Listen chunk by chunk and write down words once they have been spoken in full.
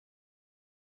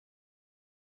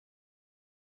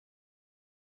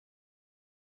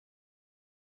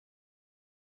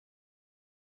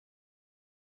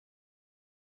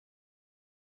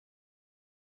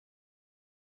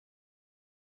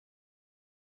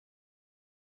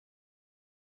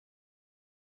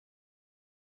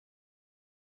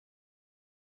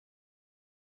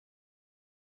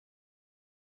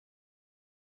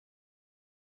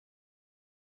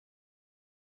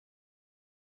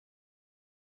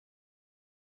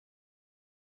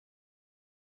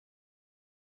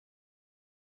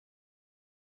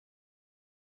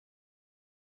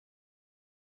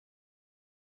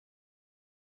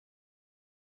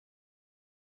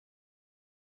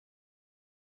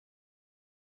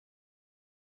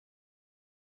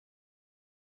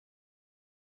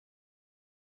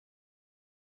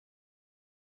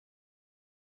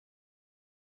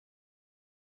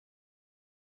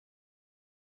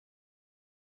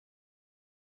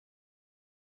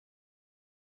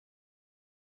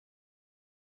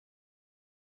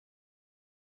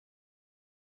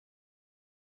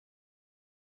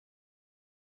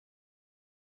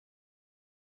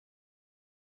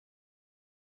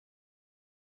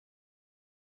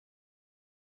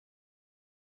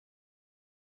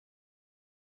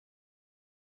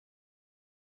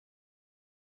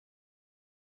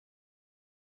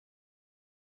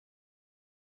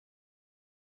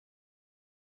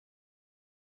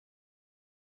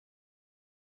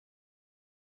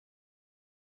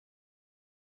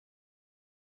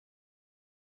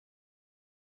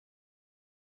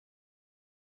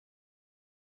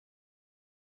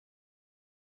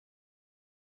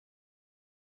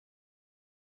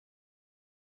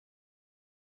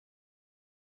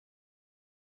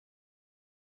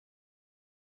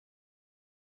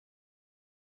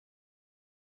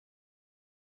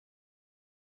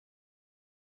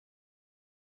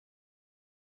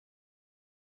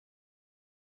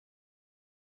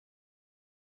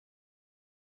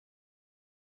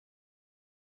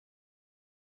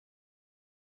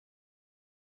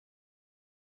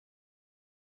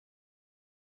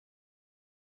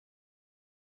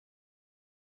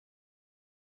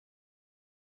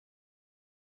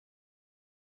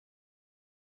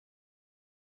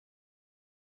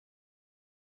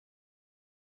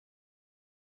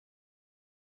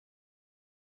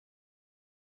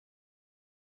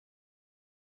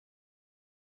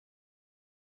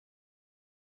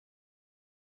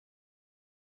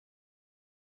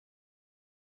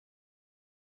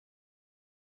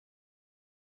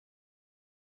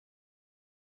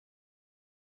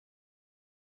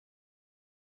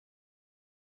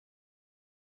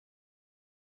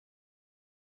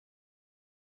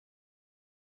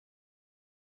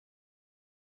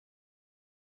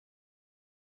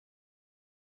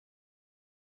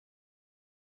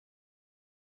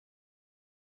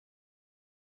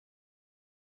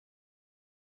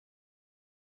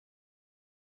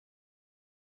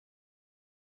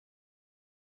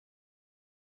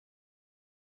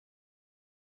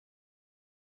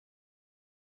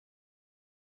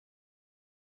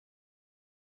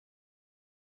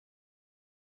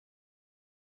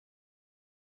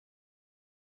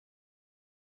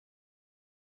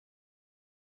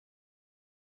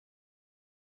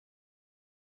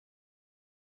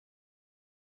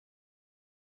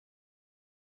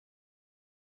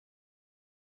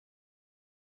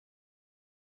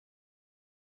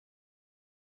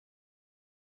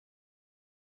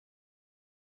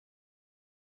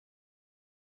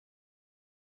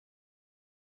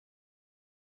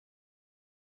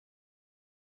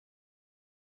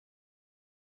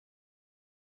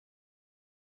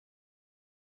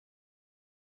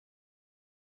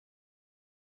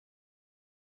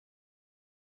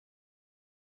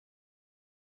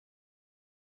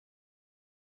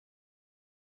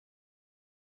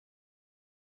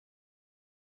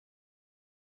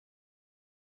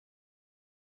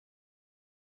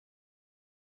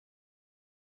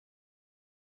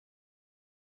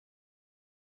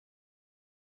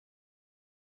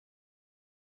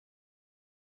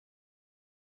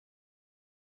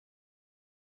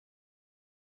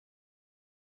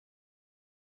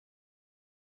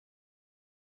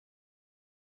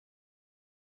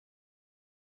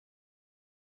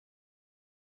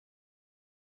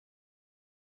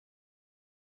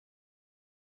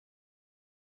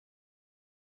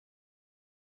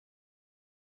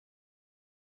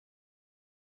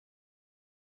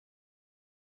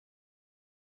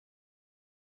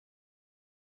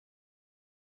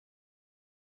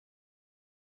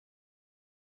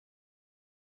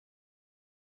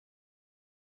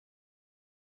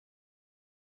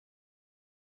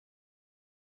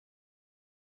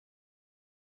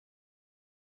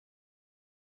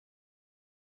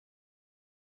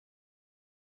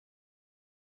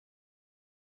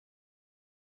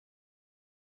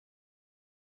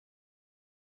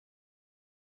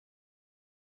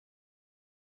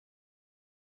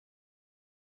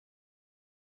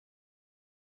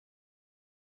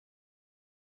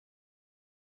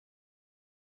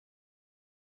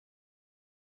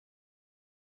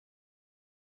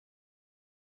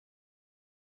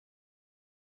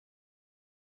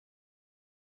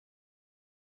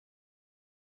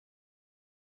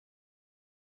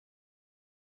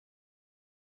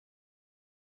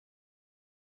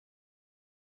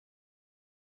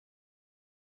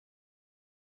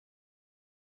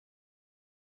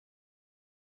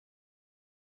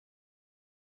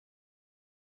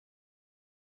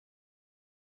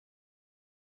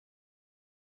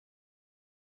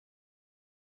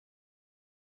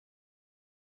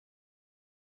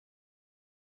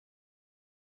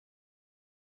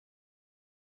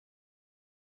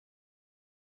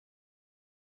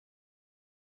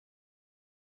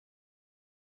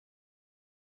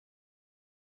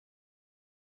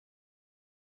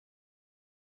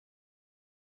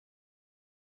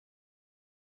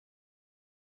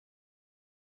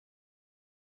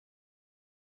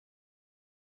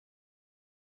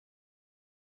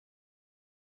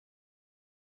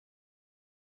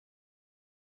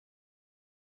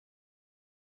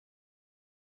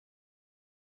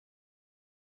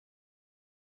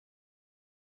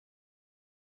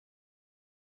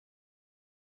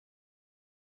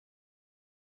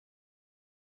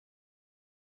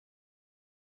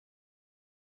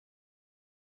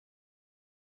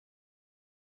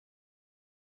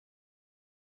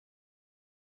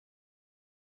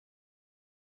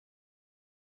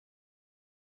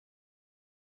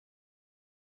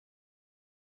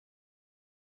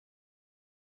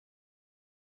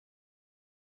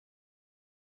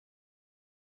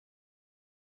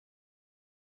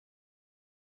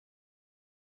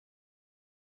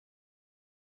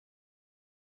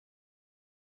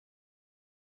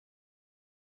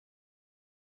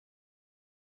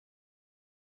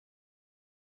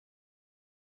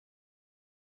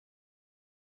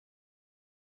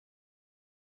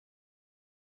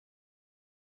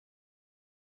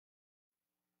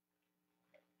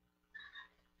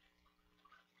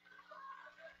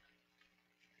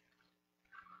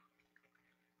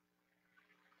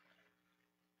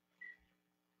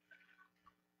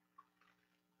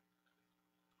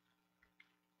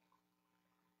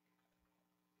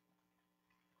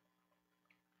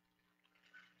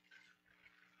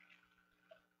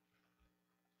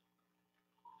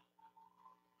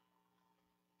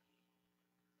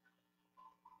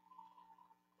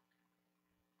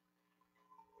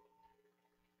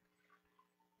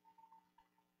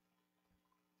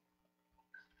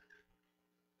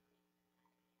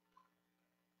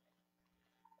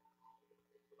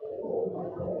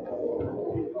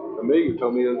Amelia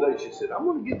told me the other day, she said, I'm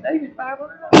going to get David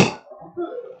 $500.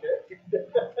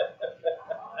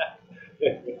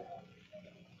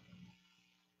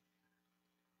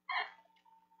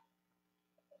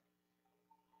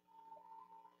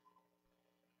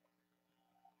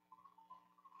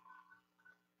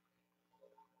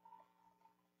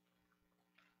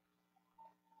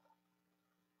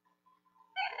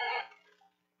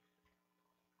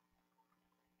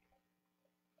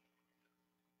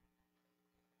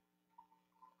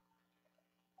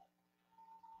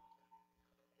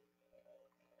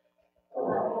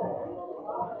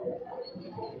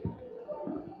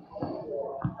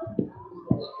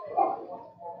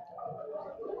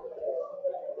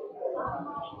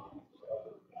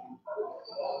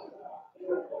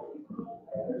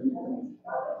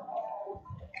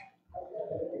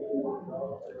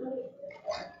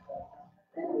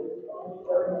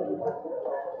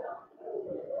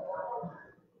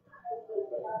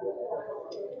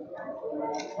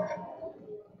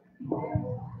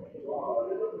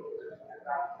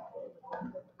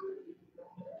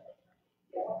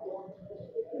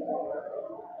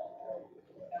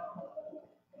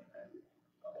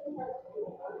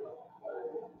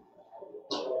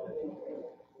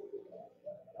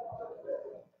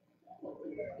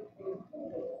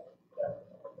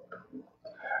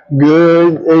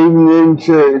 Good evening,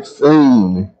 church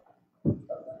family.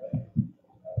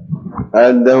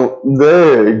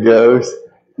 There it goes.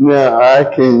 Now I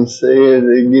can say it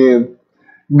again.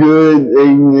 Good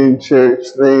evening, church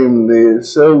family. It's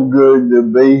so good to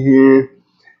be here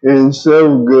and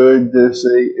so good to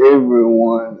see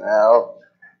everyone out.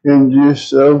 And just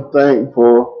so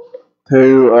thankful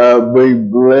to be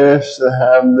blessed to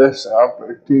have this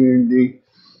opportunity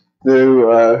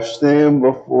to stand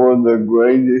before the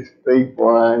greatest people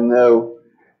I know,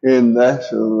 and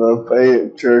that's the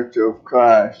Lafayette Church of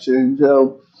Christ. And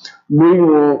so we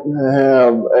want to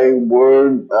have a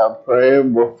word of prayer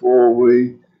before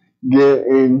we get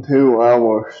into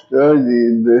our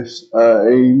study this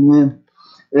evening.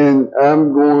 And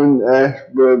I'm going to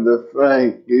ask Brother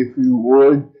Frank, if you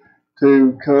would,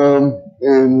 to come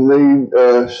and lead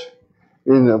us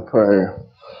in a prayer.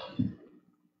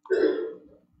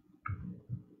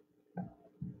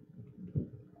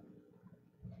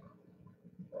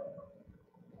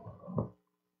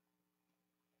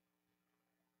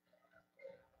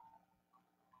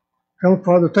 Heavenly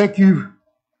Father, thank you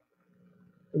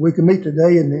that we can meet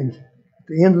today and at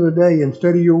the end of the day and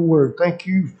study your word. Thank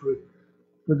you for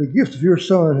the gift of your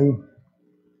Son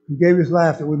who gave his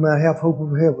life that we might have hope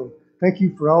of heaven. Thank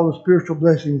you for all the spiritual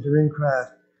blessings that are in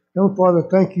Christ. Heavenly Father,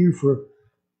 thank you for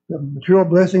the material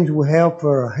blessings we have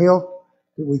for our health,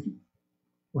 that we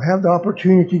will have the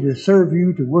opportunity to serve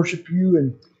you, to worship you,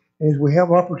 and as we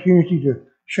have opportunity to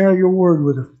share your word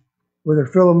with our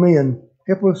fellow men.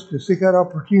 Help us to seek out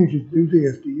opportunities to do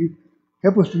this.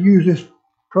 Help us to use this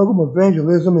program of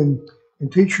evangelism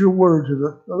and teach your word to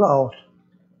the lost.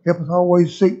 Help us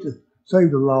always seek to save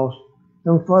the lost.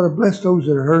 Heavenly Father, bless those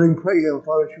that are hurting. Pray, Heavenly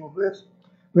Father, that you'll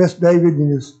bless David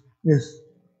in his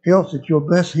health, that you'll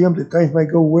bless him, that things may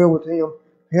go well with him.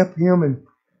 Help him and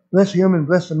bless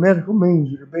the medical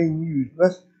means that are being used.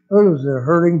 Bless others that are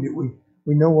hurting that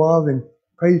we know of, and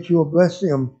pray that you'll bless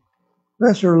them.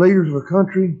 Bless our leaders of our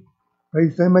country. Pray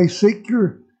that they may seek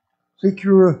your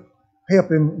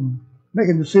help in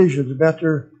making decisions about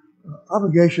their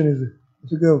obligation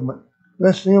as a government.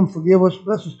 Bless them, forgive us,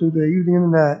 bless us through the evening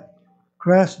and the night.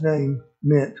 Christ's name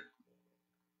meant.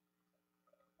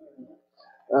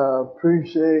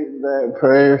 Appreciate that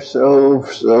prayer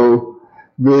so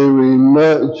very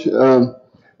much.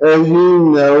 As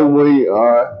you know, we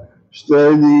are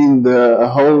studying the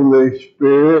Holy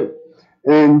Spirit.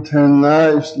 And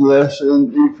tonight's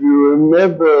lesson, if you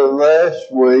remember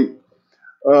last week,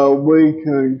 we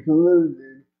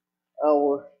concluded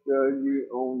our study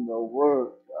on the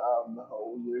work of the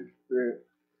Holy Spirit.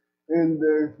 And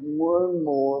there's one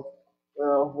more,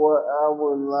 what I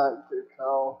would like to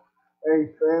call a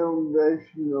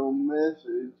foundational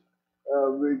message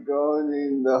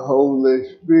regarding the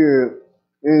Holy Spirit.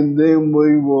 And then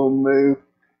we will move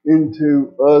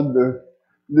into other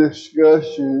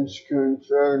discussions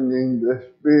concerning the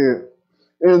Spirit.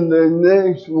 And the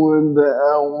next one that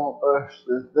I want us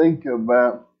to think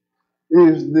about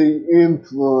is the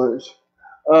influence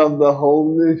of the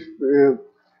Holy Spirit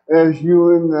as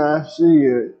you and I see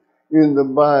it in the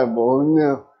Bible.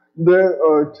 Now, there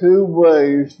are two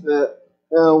ways that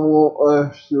I want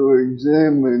us to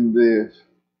examine this,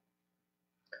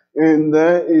 and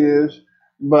that is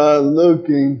by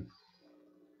looking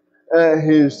at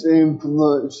his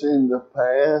influence in the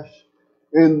past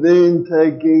and then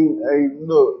taking a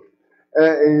look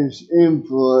at his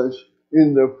influence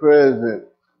in the present.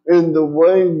 And the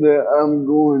way that I'm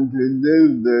going to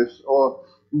do this, or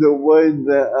the way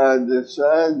that I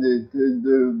decided to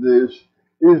do this,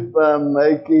 is by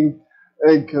making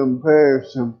a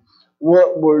comparison.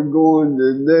 What we're going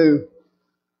to do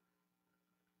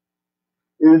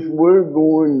is we're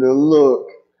going to look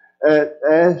at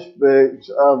aspects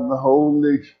of the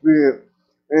Holy Spirit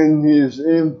and His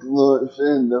influence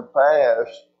in the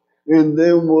past, and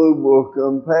then we will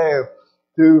compare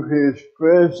to His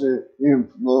present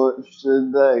influence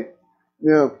today.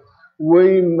 Now,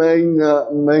 we may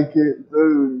not make it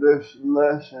through this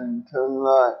lesson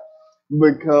tonight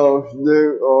because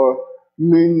there are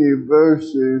many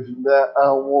verses that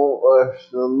I want us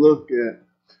to look at.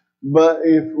 But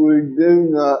if we do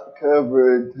not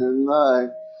cover it tonight,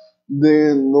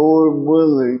 then Lord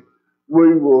willing,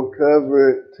 we will cover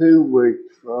it 2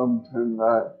 weeks from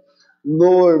tonight.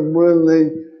 Lord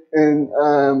willing, and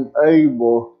I am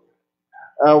able,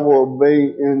 I will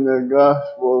be in the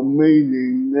gospel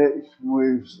meeting next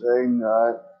Wednesday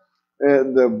night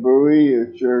at the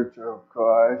Berea Church of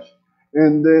Christ.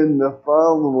 And then the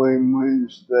following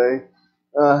Wednesday,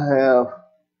 I have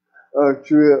a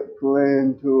trip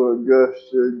planned to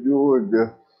Augusta,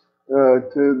 Georgia,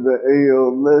 to the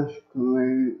ALS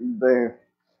clinic there.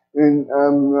 And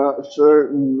I'm not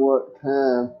certain what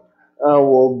time I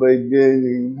will be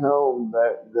getting home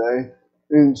that day.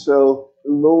 And so,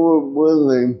 Lord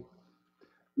willing,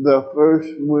 the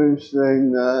first Wednesday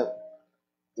night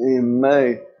in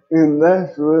May, and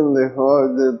that's really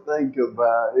hard to think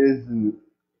about, isn't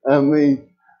it? I mean,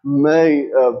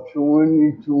 May of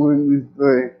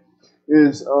 2023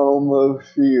 is almost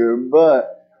here,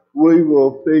 but we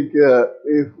will pick up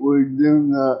if we do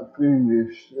not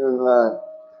finish tonight.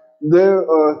 There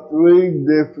are 3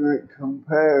 different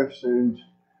comparisons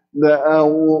that I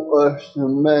want us to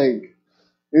make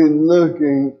in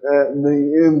looking at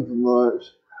the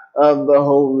influence of the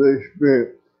Holy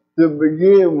Spirit. To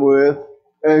begin with,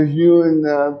 as you and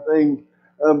I think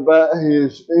about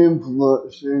His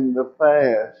influence in the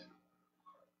past,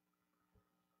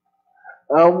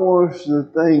 I want us to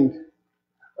think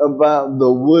about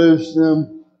the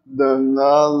wisdom, the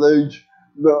knowledge,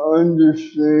 the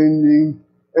understanding,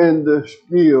 and the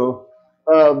skill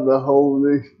of the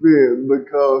Holy Spirit,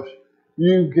 because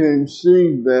you can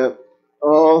see that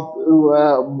all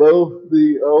throughout both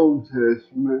the Old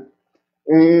Testament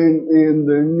and in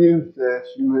the New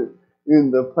Testament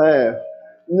in the past.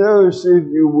 Notice, if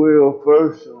you will,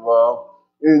 first of all,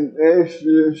 in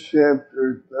Exodus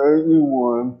chapter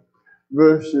 31,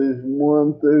 verses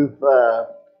 1 through 5,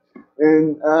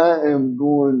 and I am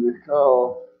going to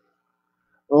call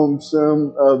on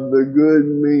some of the good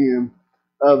men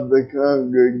of the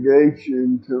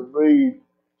congregation to read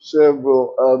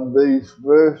several of these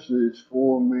verses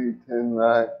for me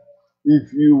tonight,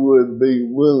 if you would be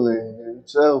willing. And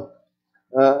so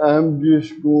I'm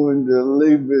just going to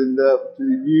leave it up to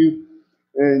you,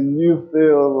 and you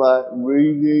feel like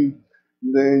reading,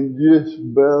 then just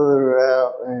bail her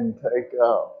out and take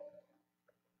off.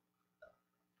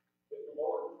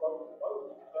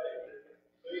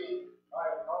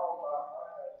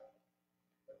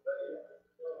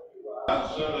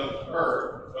 Son of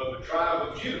Hur, of the tribe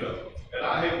of Judah, and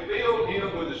I have filled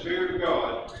him with the Spirit of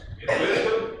God, in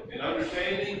wisdom, in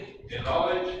understanding, in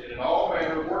knowledge, and in all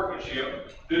manner of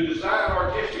workmanship, to design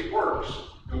artistic works,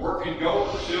 to work in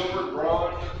gold, silver,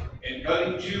 bronze, and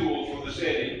cutting jewels for the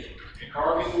setting, and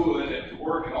carving wood, and to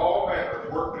work in all manner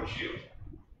of workmanship.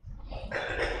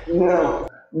 Now,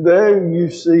 there you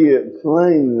see it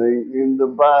plainly in the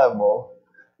Bible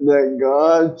that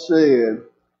God said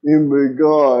in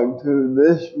regard to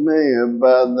this man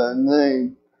by the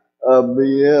name of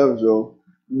Beelzebub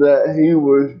that he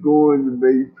was going to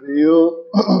be filled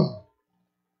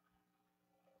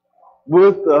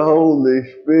with the Holy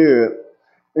Spirit,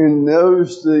 and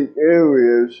notice the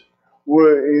areas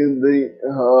wherein the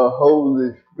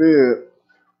Holy Spirit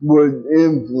would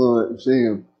influence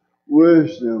him: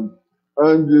 wisdom,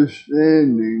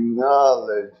 understanding,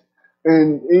 knowledge,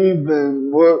 and even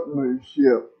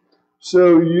workmanship.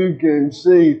 So you can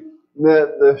see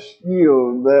that the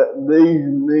skill that these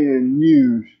men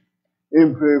used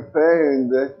in preparing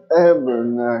the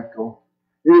tabernacle,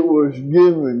 it was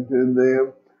given to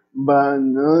them by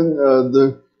none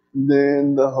other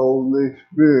than the Holy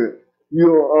Spirit.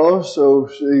 You'll also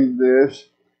see this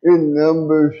in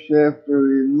Numbers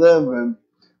chapter 11,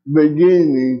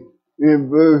 beginning in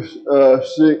verse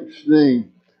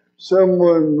 16.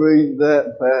 Someone read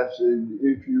that passage,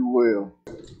 if you will.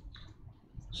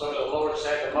 So the Lord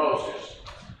said to Moses,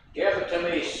 Gather to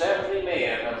me 70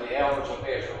 men of the elders of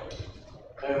Israel,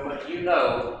 whom you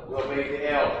know will be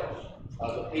the elders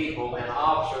of the people and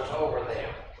officers over them.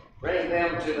 Bring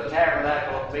them to the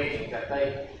tabernacle of meeting, that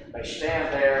they may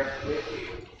stand there with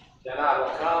you. Then I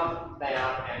will come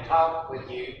down and talk with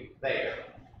you there.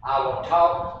 I will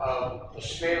talk of the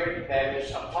Spirit that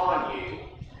is upon you,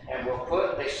 and will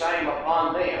put the same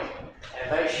upon them,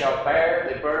 and they shall bear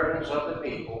the burdens of the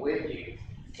people with you,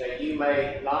 that you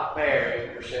may not bear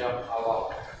it yourself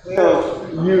alone.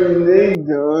 Now, you need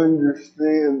to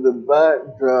understand the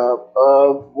backdrop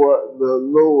of what the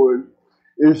Lord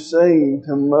is saying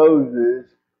to Moses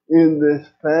in this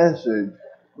passage.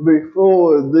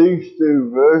 Before these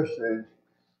two verses,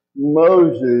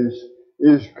 Moses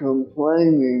is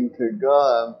complaining to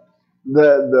God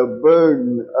that the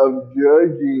burden of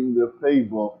judging the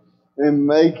people and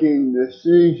making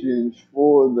decisions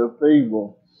for the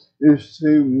people is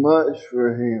too much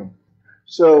for him.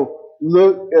 So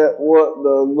look at what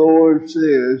the Lord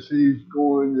says he's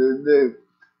going to do.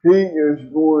 He is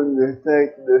going to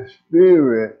take the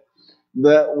Spirit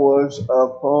that was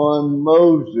upon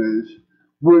Moses,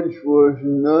 which was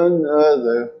none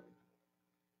other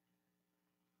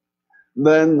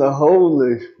than the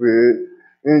Holy Spirit,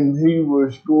 and he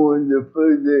was going to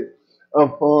put it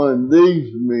upon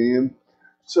these men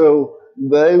so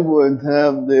they would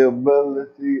have the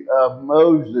ability of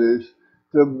Moses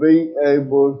to be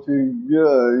able to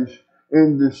judge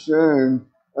and discern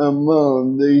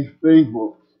among these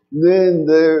people. Then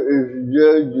there is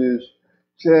Judges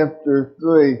chapter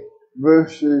 3,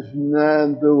 verses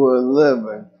 9 through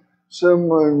 11.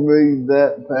 Someone read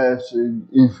that passage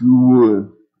if you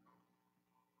would.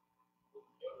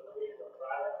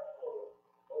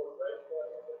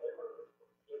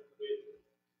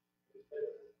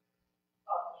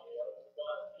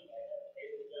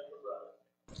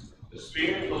 The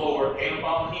Spirit of the Lord came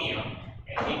upon him,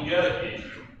 and he judged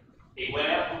Israel. He went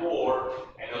out to war,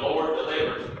 and the Lord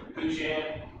delivered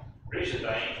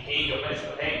Cushan-Rishathaim, king of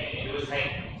Mesopotamia, into his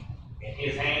hand. And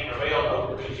his hand prevailed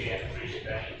over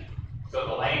Cushan-Rishathaim. So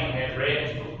the land had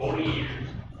rest for 40 years.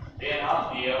 Then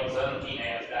Othniel, son of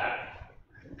Kenaz, died.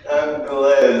 I'm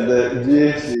glad that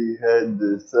Jesse had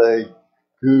to say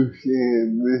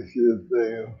Cushan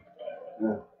Rishathaim.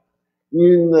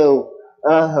 You know,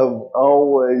 I have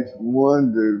always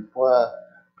wondered why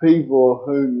people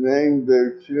who name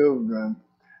their children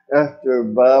after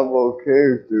Bible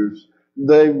characters,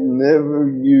 they've never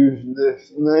used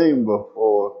this name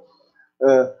before.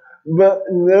 But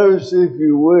notice, if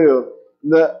you will,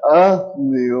 that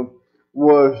Othniel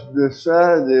was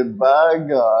decided by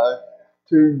God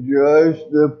to judge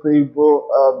the people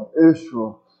of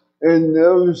Israel. And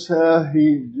notice how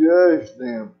he judged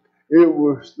them. It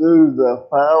was through the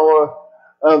power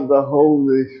of the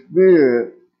Holy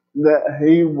Spirit that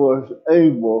he was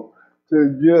able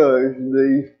to judge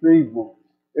these people.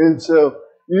 And so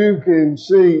you can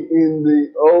see in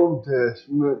the Old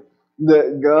Testament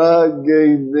that God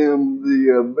gave them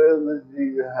the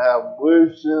ability to have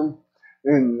wisdom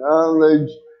and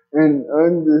knowledge and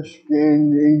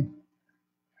understanding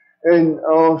and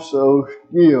also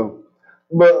skill.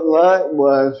 But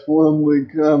likewise, when we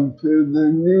come to the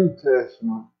New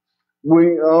Testament,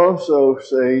 we also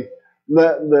see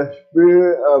that the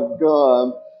Spirit of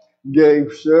God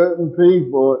gave certain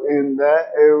people in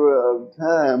that era of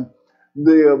time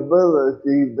the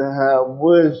ability to have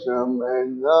wisdom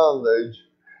and knowledge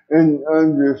and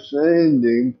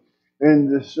understanding and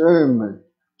discernment.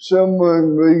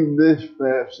 Someone read this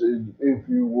passage if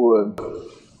you would. To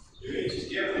each is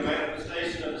given the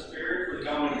manifestation of the Spirit for the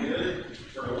common good.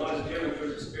 For the one is given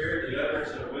through the Spirit the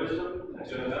utterance of wisdom, and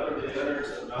to another the utterance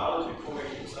of knowledge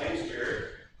according to the same Spirit,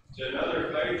 to another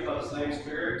faith by the same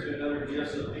Spirit, to another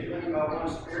gifts of healing by one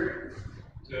Spirit,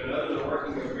 to another the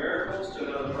working of miracles, to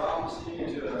another prophecy, and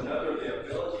to another the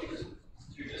abilities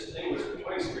to distinguish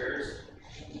between spirits,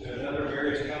 to another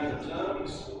various kinds of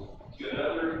tongues, to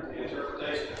another the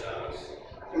interpretation of tongues.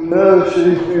 Notice,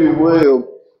 if you will,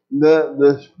 that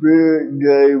the Spirit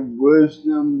gave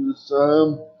wisdom to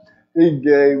some, he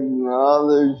gave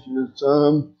knowledge to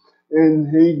some, and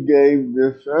he gave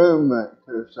discernment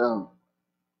to some.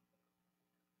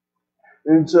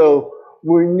 And so,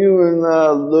 when you and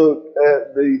I look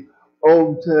at the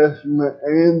Old Testament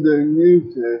and the New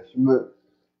Testament,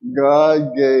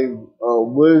 God gave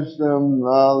wisdom,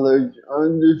 knowledge,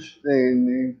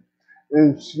 understanding,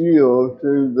 and skill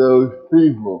to those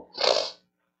people.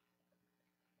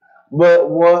 But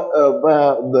what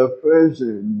about the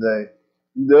present day?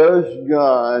 Does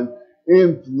God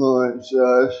influence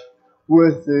us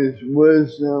with his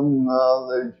wisdom,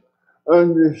 knowledge,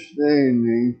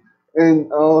 understanding,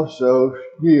 and also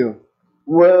skill.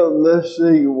 Well, let's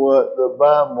see what the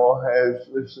Bible has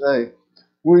to say.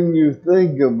 When you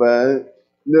think about it,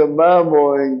 the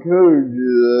Bible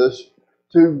encourages us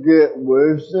to get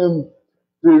wisdom,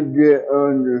 to get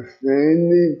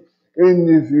understanding, and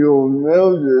if you'll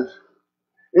notice,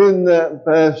 in that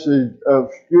passage of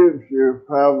Scripture,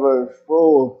 Proverbs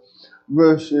 4,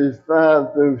 verses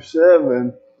 5 through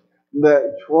 7,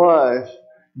 that twice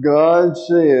God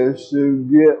says to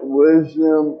get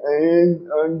wisdom and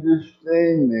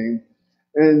understanding.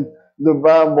 And the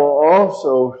Bible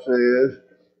also says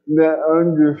that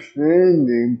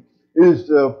understanding is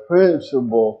the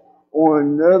principal, or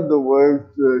in other words,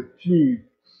 the chief,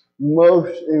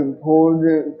 most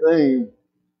important thing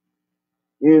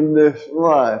in this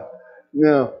life.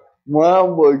 Now, why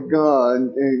would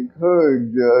God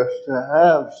encourage us to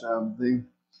have something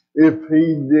if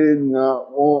He did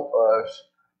not want us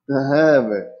to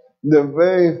have it? The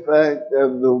very fact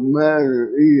of the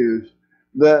matter is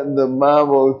that the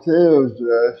Bible tells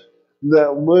us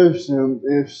that wisdom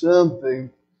is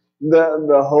something that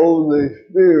the Holy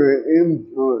Spirit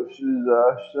influences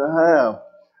us to have.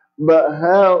 But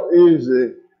how is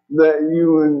it that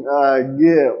you and I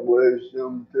get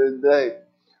wisdom today?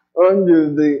 Under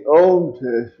the Old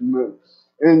Testament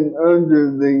and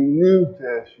under the New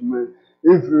Testament,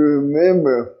 if you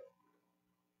remember,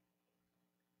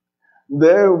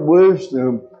 their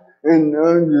wisdom and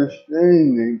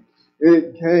understanding,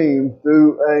 it came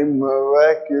through a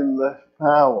miraculous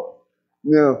power.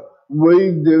 Now,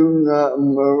 we do not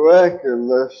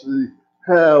miraculously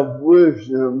have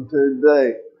wisdom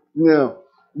today. Now,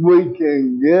 we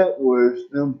can get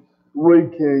wisdom, we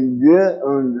can get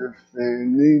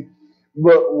understanding,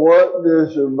 but what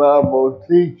does the Bible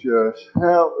teach us?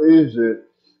 How is it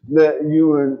that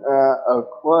you and I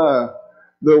acquire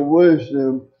the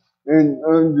wisdom and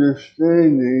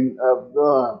understanding of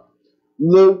God?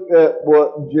 Look at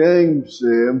what James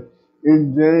said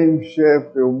in James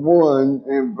chapter 1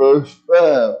 and verse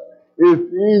 5. If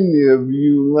any of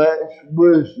you lacks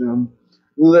wisdom,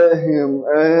 let him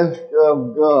ask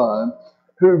of God,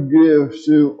 who gives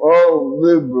to all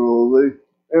liberally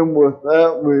and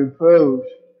without reproach.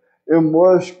 And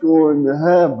what's going to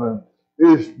happen?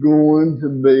 It's going to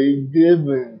be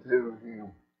given to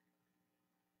him.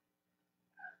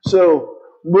 So,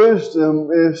 wisdom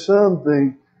is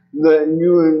something that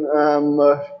you and I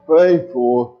must pray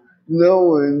for,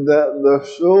 knowing that the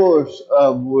source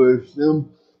of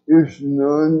wisdom is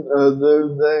none other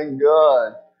than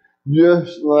God.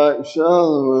 Just like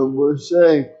Solomon would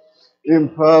say in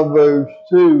Proverbs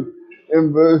 2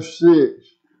 and verse 6,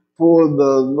 for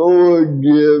the Lord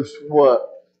gives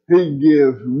what? He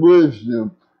gives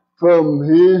wisdom. From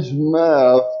his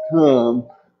mouth come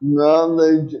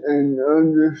knowledge and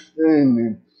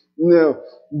understanding. Now,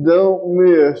 don't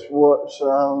miss what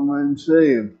Solomon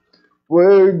said.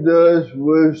 Where does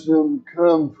wisdom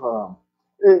come from?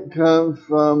 It comes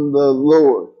from the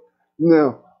Lord.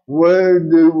 Now, where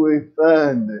do we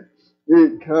find it?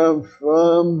 It comes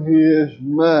from his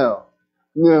mouth.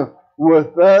 Now,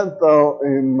 with that thought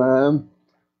in mind,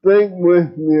 think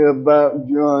with me about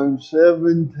John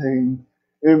 17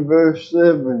 and verse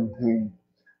 17.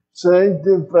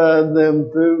 Sanctify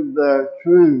them through thy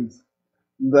truth.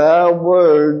 Thy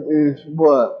word is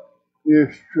what?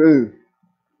 Is truth.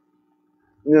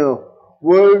 Now,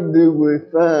 where do we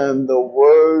find the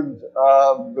words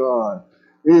of God?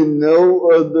 In no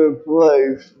other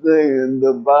place than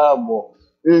the Bible.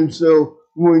 And so,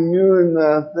 when you and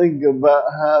I think about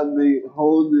how the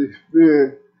Holy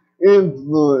Spirit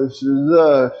influences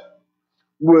us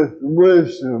with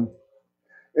wisdom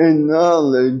and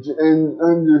knowledge and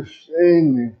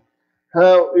understanding,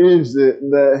 how is it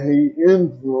that he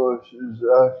influences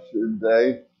us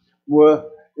today?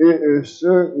 Well, it is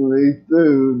certainly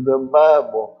through the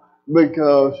Bible.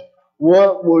 Because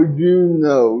what would you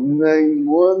know? Name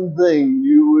one thing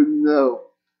you would know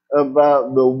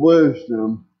about the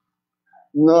wisdom,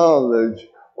 knowledge,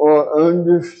 or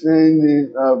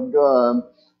understanding of God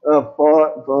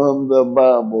apart from the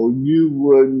Bible. You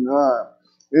would not.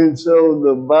 And so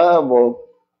the Bible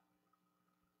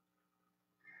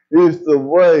is the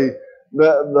way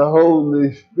that the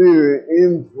Holy Spirit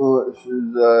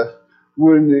influences us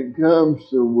when it comes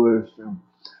to wisdom.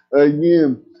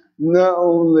 Again, not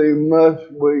only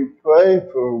must we pray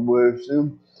for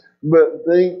wisdom, but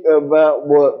think about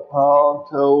what Paul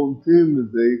told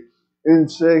Timothy in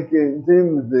 2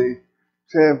 Timothy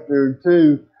chapter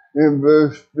 2 and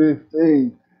verse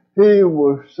 15. He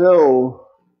was told,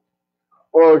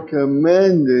 or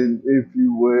commanded, if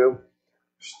you will,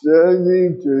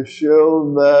 study to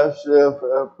show thyself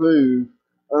approved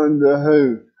unto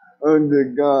who? under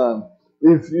God.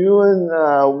 If you and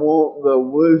I want the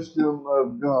wisdom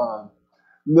of God,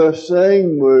 the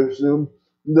same wisdom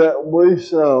that we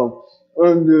saw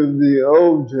under the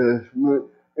Old Testament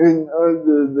and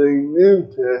under the New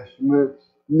Testament,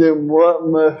 then what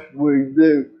must we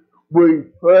do? We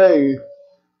pray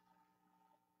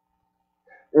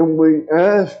and we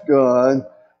ask God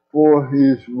for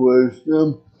His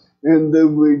wisdom, and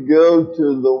then we go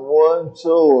to the one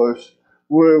source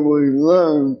where we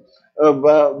learn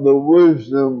about the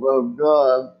wisdom of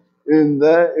God, and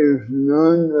that is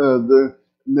none other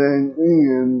than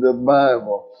in the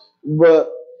Bible.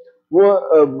 But what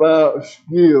about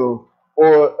skill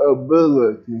or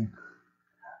ability?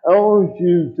 I want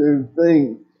you to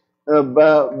think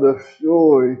about the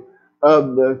story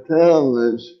of the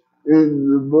talents in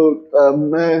the book of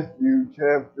Matthew,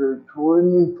 chapter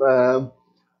 25,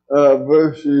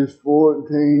 verses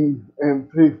 14 and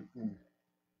 15.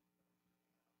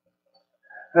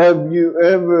 Have you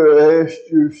ever asked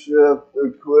yourself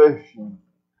the question,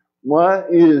 why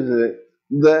is it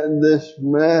that this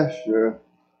master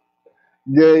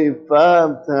gave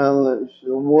 5 talents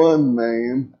to one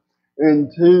man,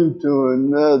 and 2 to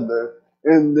another,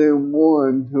 and then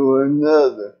 1 to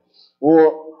another?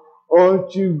 Well,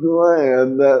 aren't you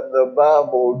glad that the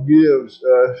Bible gives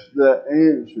us the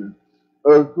answer?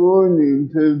 According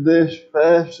to this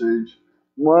passage,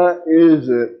 why is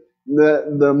it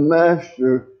that the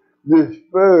master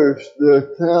dispersed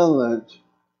the talents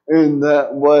in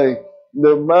that way?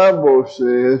 The Bible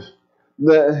says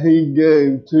that he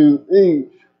gave to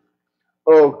each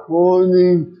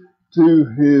according to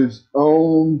his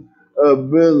own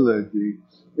ability.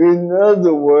 In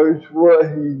other words, what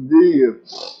he did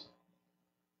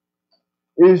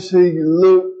is he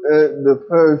looked at the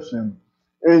person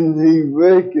and he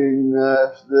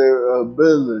recognized their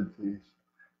abilities.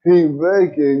 He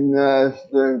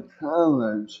recognized their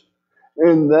talents.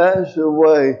 And that's the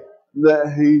way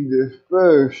that he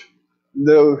dispersed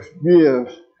those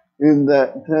gifts in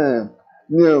that time.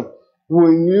 Now,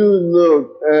 when you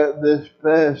look at this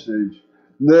passage,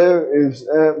 there is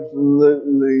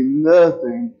absolutely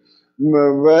nothing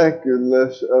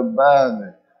miraculous about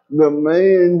it. The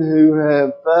man who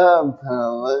had 5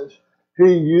 talents,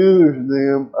 he used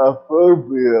them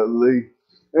appropriately.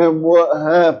 And what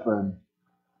happened?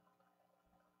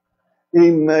 He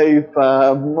made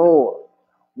 5 more.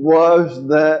 Was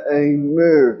that a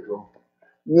miracle?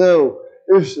 No,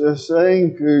 it's the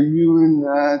same for you and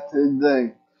I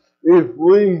today. If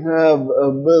we have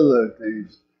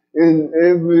abilities, in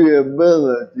every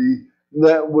ability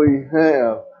that we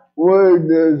have, where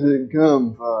does it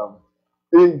come from?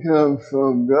 It comes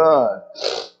from God.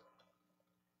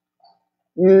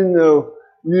 You know,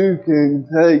 you can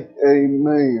take a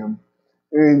man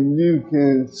and you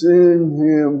can send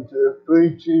him to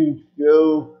preaching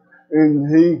school and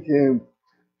he can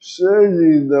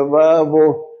study the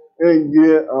Bible and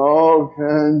get all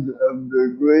kinds of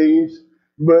degrees,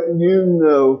 but you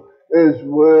know as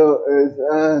well as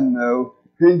I know,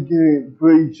 he can't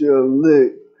preach a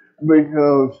lick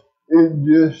because it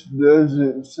just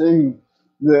doesn't seem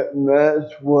that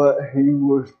that's what he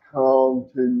was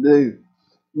called to do.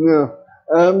 Now,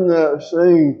 I'm not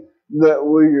saying that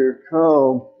we are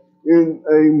called in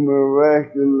a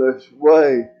miraculous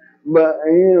way, but I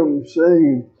am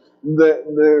saying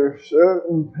that there are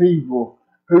certain people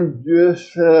who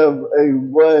just have a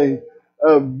way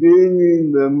of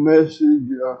getting the message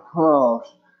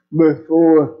across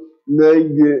before they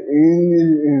get any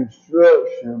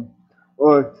instruction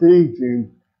or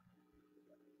teaching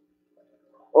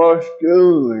or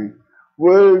schooling.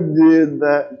 Where did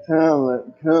that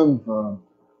talent come from?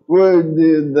 Where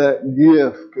did that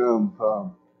gift come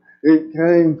from? It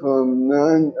came from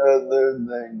none other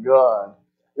than God.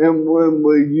 And when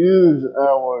we use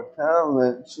our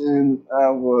talents and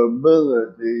our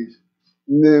abilities,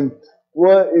 then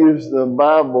what is the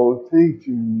Bible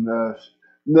teaching us?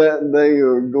 That they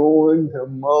are going to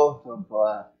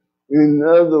multiply. In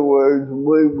other words,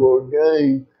 we will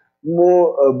gain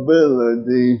more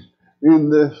abilities in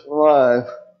this life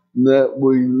that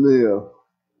we live.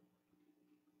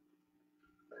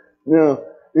 Now,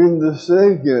 in the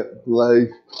second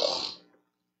place,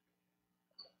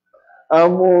 I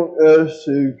want us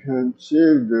to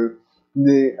consider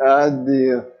the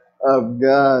idea of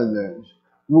guidance.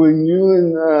 When you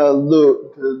and I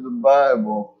look to the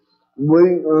Bible,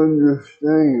 we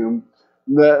understand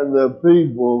that the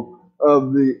people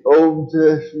of the Old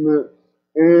Testament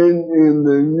and in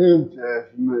the New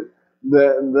Testament,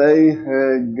 that they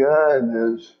had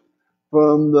guidance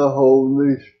from the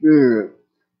Holy Spirit.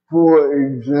 For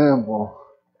example,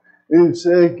 In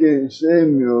 2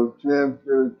 Samuel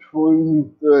chapter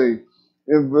 23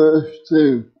 and verse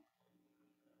 2,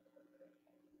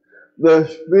 the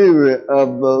Spirit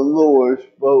of the Lord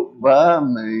spoke by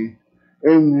me,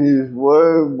 and His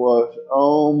word was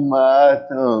on my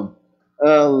tongue.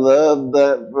 I love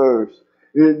that verse.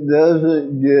 It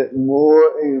doesn't get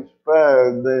more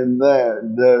inspired than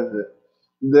that, does it?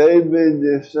 David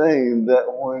is saying that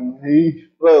when he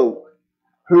spoke,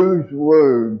 whose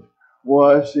words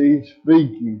was he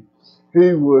speaking?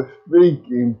 He was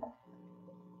speaking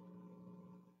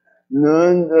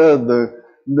none other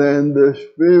than the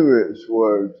Spirit's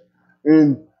words.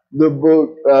 In the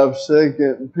book of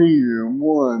 2 Peter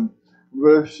 1,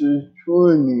 verses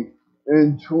 20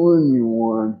 and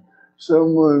 21,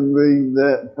 someone read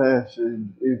that passage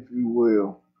if you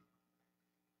will.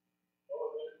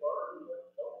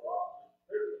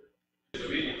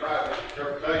 Of any private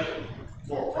interpretation,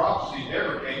 for prophecy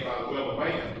never came by the will of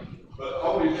man, but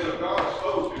holy men of God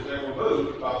spoke as they were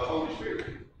moved by the Holy Spirit.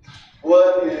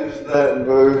 What is that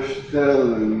verse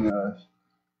telling us?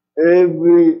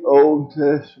 Every Old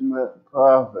Testament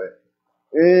prophet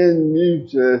and New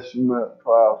Testament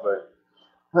prophet,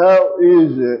 how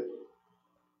is it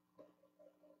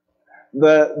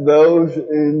that those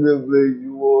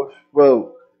individuals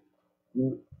spoke?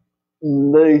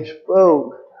 They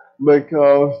spoke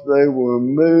because they were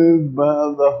moved by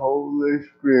the Holy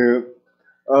Spirit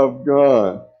of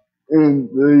God. In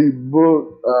the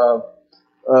book of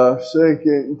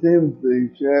 2 Timothy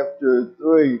chapter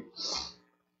 3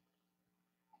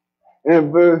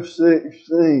 and verse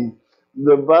 16,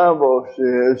 the Bible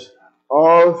says,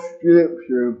 all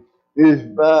scripture is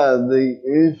by the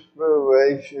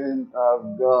inspiration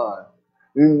of God.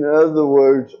 In other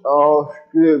words, all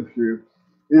scripture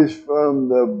is from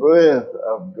the breath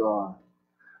of God.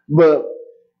 But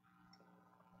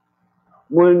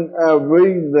when I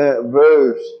read that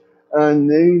verse, I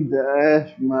need to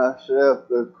ask myself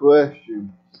the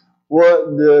question,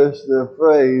 what does the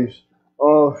phrase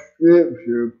all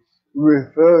scripture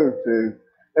refer to?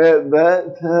 At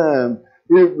that time,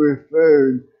 it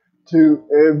referred to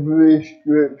every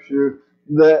scripture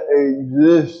that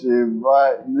existed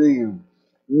right then.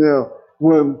 Now,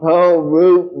 when Paul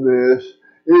wrote this,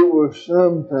 it was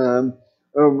sometime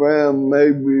around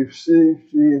maybe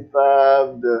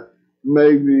 65 to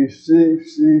maybe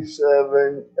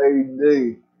 67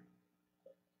 AD.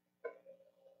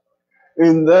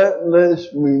 And that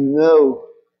lets me know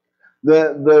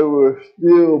that there were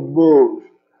still books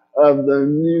of the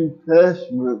New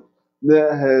Testament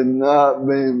that had not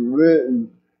been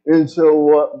written. And so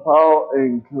what Paul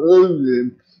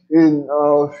included in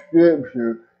all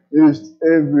scripture is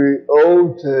every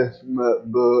Old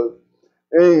Testament book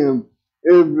and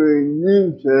every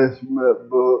New Testament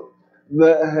book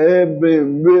that had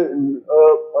been written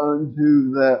up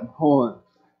unto that point.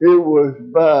 It was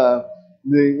by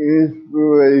the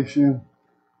inspiration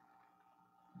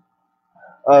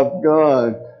of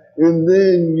God. And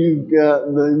then you've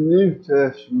got the New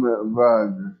Testament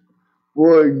writers.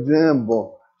 For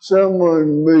example,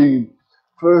 someone read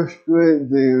 1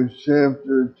 Corinthians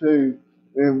chapter 2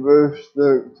 and verse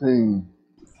 13.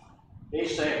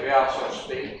 These things we also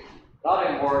speak, not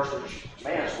in words which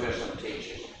man's wisdom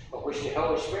teaches, but which the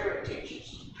Holy Spirit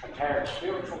teaches, comparing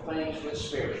spiritual things with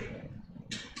spiritual.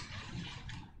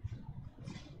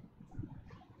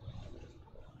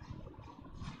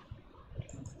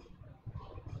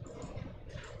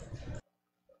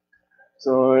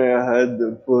 Sorry, I had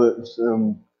to put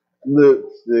some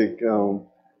lipstick on.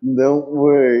 Don't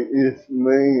worry, it's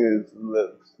man's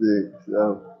lipstick.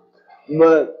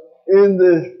 But in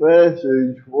this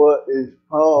passage, what is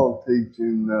Paul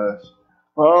teaching us?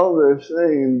 Paul is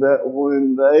saying that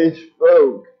when they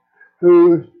spoke,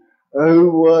 who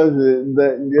was it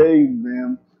that gave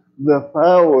them the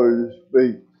power to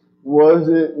speak? Was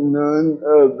it none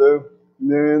other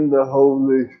than the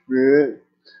Holy Spirit?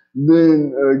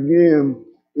 Then again,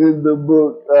 in the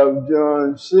book of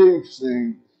John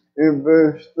 16, in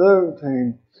verse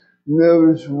 13,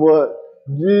 notice what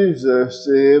Jesus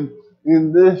said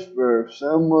in this verse.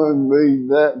 Someone read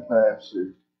that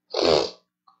passage.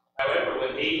 However,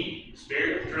 when He, the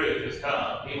Spirit of truth, is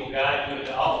come, He will guide you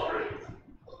into all truth.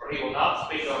 For He will not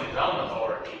speak on His own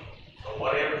authority, but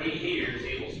whatever He hears,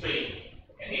 He will speak,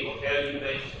 and He will tell you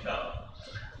things to come.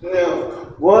 Now,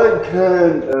 what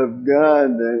kind of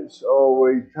guidance are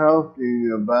we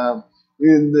talking about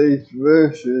in these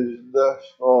verses thus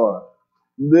far?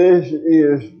 This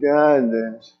is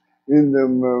guidance in the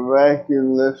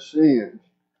miraculous sense.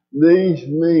 These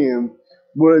men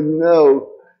would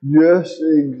know just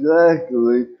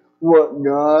exactly what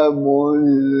God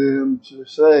wanted them to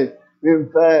say.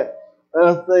 In fact,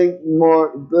 I think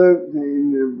Mark 13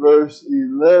 and verse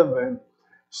 11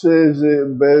 says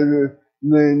it better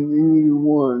than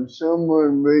anyone.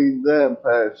 Someone read that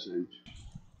passage.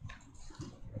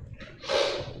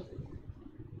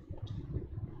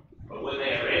 But when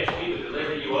they arrest you and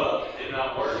deliver you up, do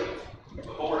not worry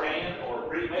beforehand or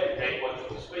premeditate what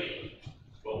you will speak.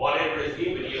 But whatever is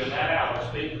given you in that hour,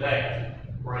 speak that.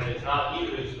 For it is not you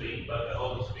who speak, but the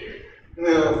Holy Spirit.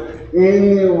 Now,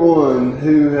 anyone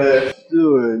who has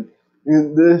stood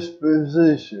in this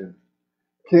position,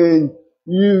 can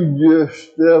you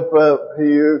just step up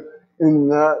here and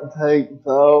not take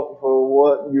thought for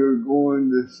what you're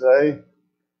going to say?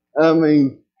 I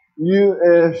mean, you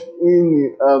ask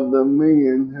any of the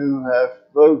men who have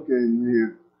spoken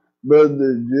here,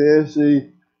 Brother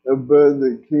Jesse,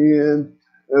 Brother Ken,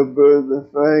 Brother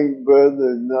Frank,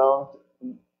 Brother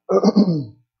Dalton,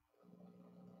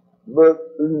 but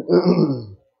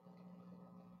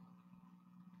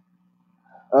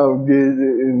I'll get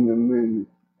it in a minute.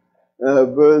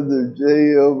 Brother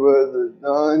J.O., Brother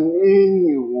Don,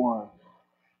 anyone.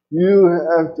 You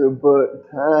have to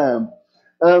put time,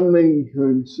 I mean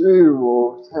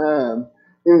considerable time,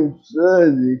 in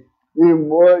study in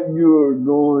what you are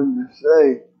going to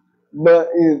say. But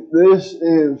in this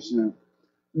instance,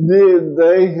 did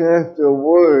they have to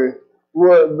worry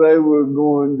what they were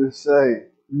going to say?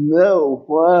 No.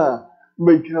 Why?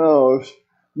 Because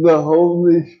the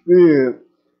Holy Spirit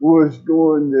was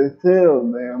going to tell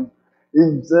them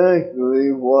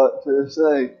exactly what to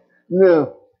say.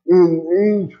 Now,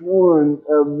 in each one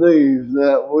of these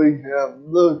that we have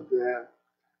looked at,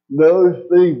 those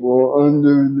people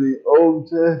under the Old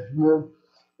Testament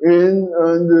and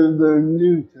under the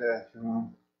New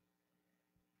Testament,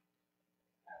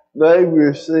 they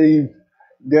received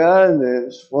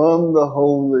guidance from the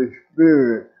Holy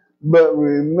Spirit. But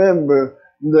remember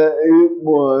that it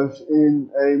was in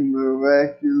a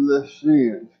miraculous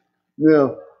sense.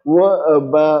 Now, what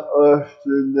about us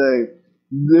today?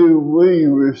 Do we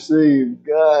receive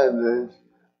guidance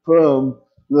from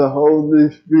the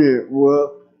Holy Spirit?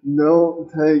 Well, don't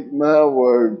take my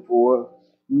word for it.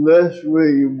 Let's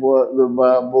read what the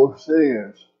Bible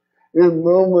says. In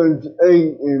Romans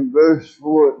 8 and verse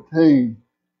 14,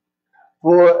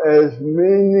 for as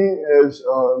many as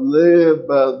are led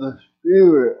by the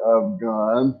Spirit of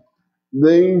God,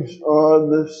 these are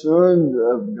the sons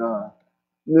of God.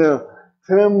 Now,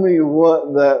 tell me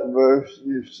what that verse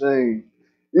is saying.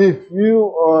 If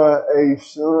you are a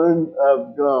son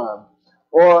of God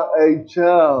or a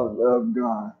child of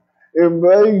God, and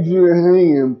raise your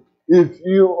hand if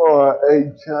you are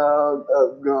a child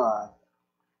of God.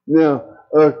 Now,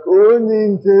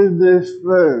 according to this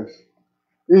verse,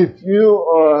 if you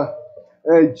are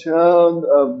a child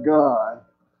of God,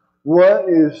 what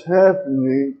is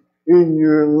happening in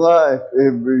your life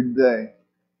every day?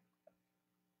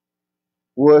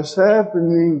 What's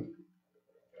happening?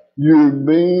 You're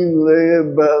being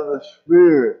led by the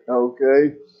Spirit,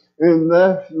 okay? And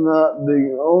that's not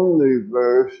the only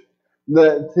verse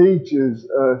that teaches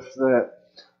us that.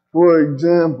 For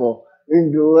example,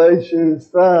 in Galatians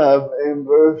 5 and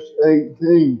verse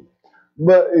 18,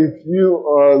 but if you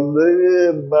are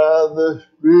led by the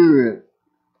Spirit,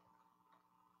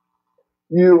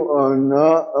 you are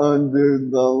not under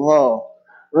the law.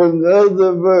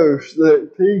 Another verse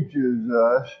that teaches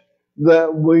us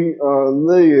that we are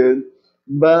led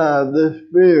by the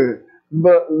Spirit.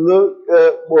 But look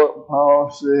at what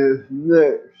Paul says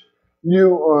next.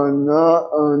 You are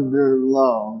not under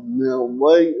law. Now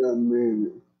wait a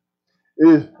minute.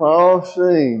 Is Paul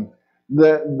saying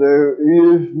that there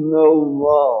is no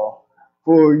law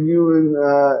for you and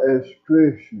I as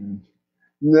Christians?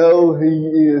 No, he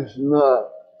is not.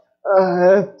 I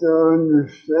have to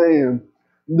understand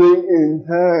the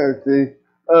entirety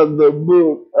of the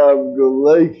book of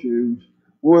Galatians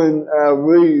when I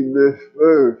read this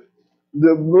verse.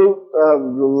 The book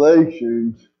of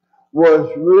Galatians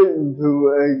was written to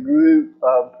a group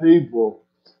of people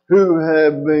who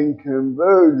had been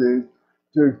converted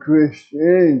to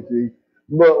Christianity,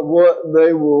 but what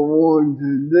they were wanting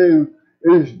to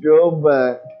do is go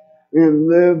back and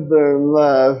live their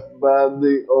life by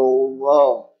the old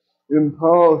law. And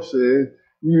Paul said,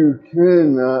 you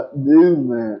cannot do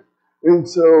that. And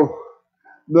so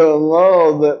the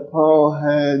law that Paul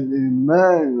had in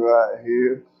mind right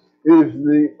here is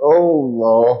the old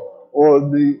law or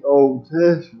the Old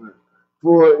Testament.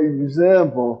 For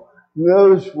example,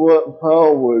 notice what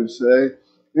Paul would say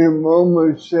in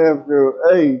Romans chapter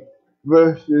 8,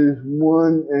 verses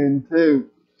 1 and 2.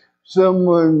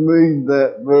 Someone read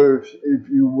that verse, if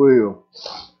you will.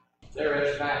 There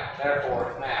is now,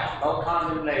 therefore now, no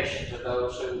condemnation to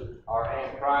those who are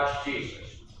in Christ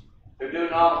Jesus, who do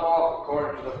not walk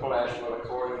according to the flesh, but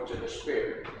according to the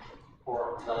Spirit.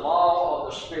 For the law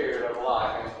of the Spirit of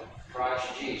life in Christ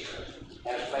Jesus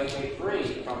has made me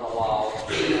free from the law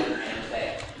of sin and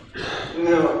death.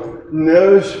 Now,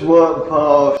 notice what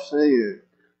Paul said.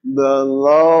 The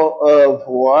law of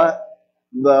what?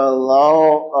 The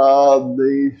law of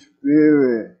the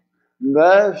Spirit.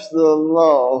 That's the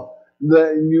law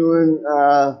that you and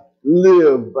I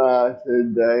live by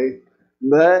today.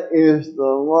 That is the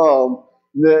law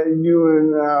that you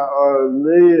and I are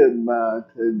led by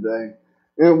today.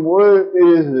 And what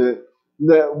is it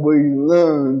that we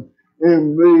learn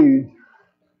and read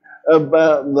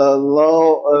about the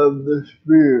law of the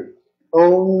Spirit?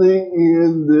 Only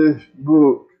in this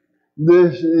book.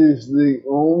 This is the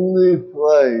only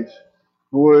place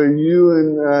where you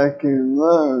and I can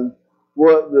learn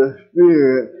what the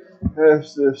Spirit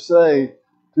has to say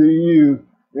to you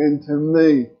and to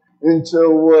me. And so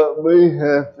what we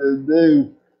have to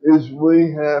do is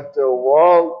we have to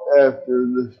walk after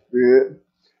the Spirit.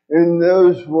 And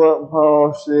notice what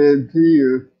Paul said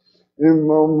here in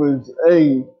Romans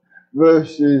 8,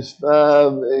 verses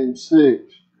 5 and 6.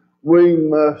 We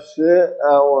must set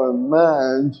our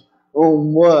minds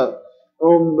on what?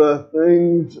 On the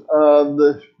things of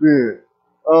the Spirit.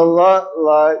 A lot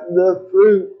like the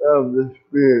fruit of the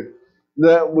Spirit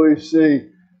that we see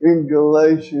in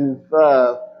Galatians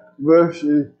 5,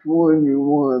 verses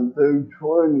 21 through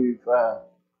 25.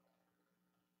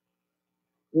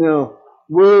 Now,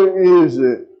 where is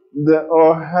it that,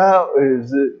 or how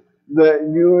is it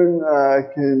that you and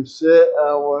I can set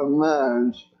our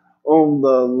minds on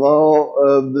the law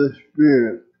of the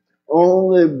Spirit?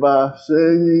 Only by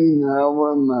setting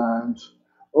our minds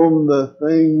on the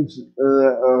things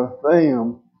that are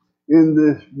found in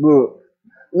this book.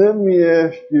 Let me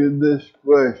ask you this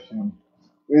question,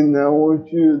 and I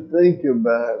want you to think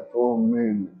about it for a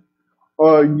minute.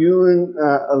 Are you and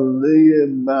I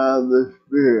led by the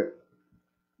Spirit?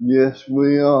 Yes,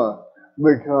 we are,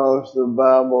 because the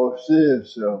Bible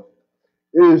says so.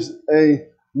 It's a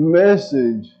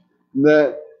message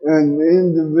that an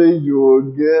individual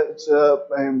gets up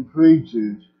and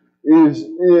preaches. Is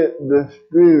it the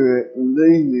Spirit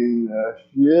leading us?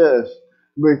 Yes,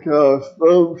 because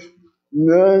folks,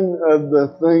 none of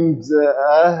the things that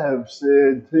I have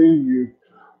said to you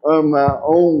are my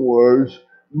own words,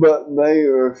 but they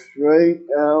are straight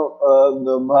out of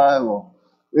the Bible.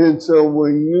 And so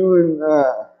when you and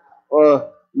I are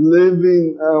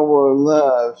living our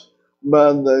lives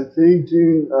by the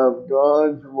teaching of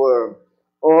God's Word,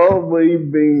 are we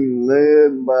being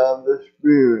led by the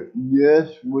Spirit?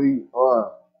 Yes, we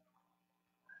are.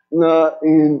 Not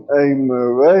in a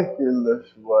miraculous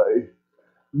way,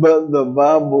 but the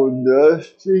Bible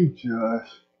does teach us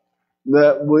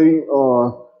that we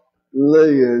are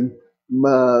led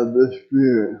by the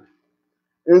Spirit.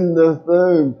 In the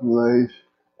third place,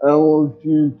 I want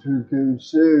you to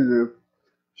consider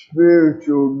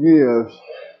spiritual gifts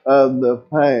of the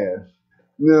past.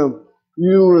 Now,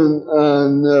 you and I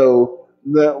know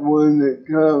that when it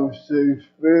comes to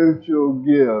spiritual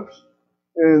gifts,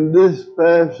 and this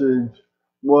passage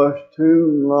was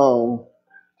too long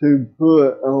to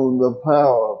put on the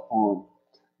PowerPoint.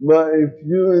 But if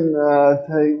you and I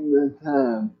take the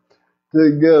time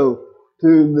to go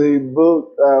to the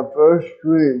book of 1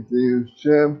 Corinthians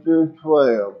chapter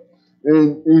 12,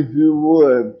 and if you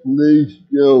would, please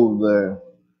go there.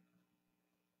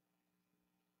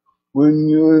 When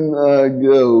you and I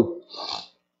go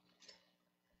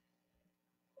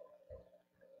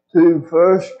to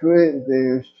 1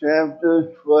 Corinthians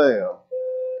chapter 12,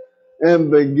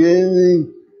 and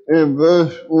beginning in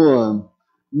verse 1,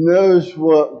 notice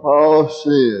what Paul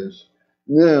says.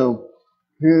 Now,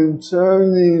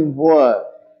 concerning what?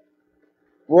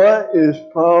 What is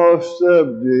Paul's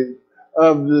subject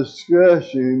of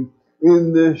discussion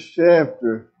in this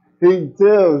chapter? He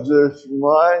tells us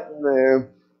right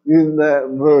there in that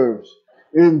verse.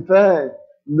 In fact,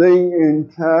 the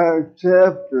entire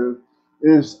chapter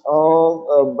is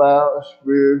all about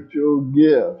spiritual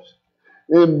gifts.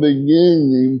 In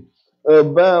beginning,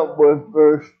 about with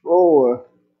verse 4,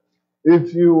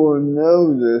 if you will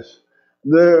notice,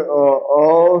 there are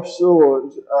all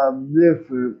sorts of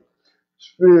different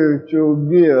spiritual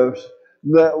gifts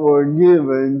that were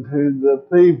given to the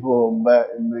people back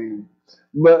then.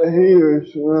 But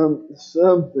here's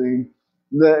something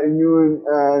that you and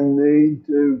I need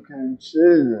to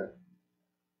consider.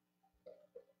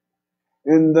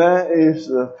 And that is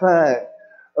the fact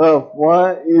of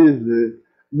why is it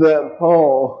that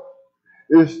Paul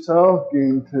is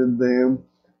talking to them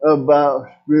about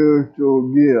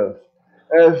spiritual gifts.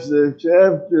 As the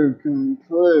chapter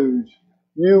concludes,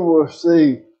 you will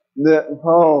see that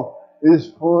Paul is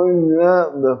pointing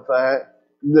out the fact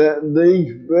that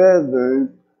these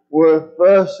brethren were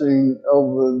fussing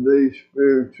over these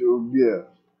spiritual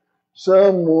gifts.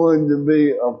 Some wanted to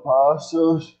be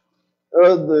apostles,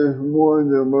 others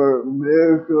wanted to work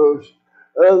miracles,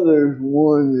 others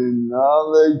wanted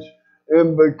knowledge,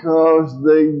 and because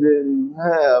they didn't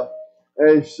have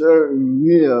a certain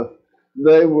gift,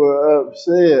 they were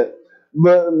upset.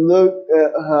 But look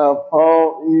at how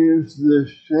Paul ends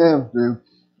this chapter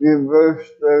in verse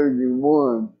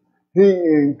 31. He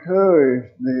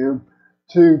encouraged them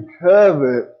to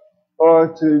covet or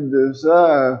to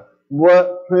desire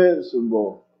what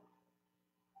principle?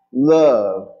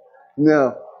 Love.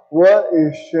 Now, what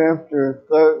is chapter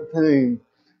 13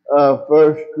 of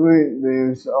 1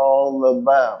 Corinthians all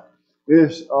about?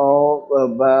 It's all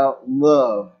about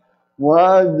love.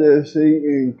 Why does he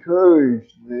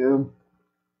encourage them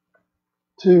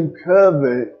to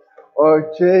covet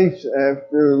or chase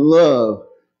after love?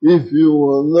 If you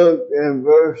will look at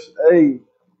verse 8,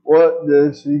 what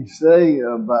does he say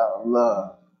about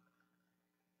love?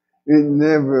 It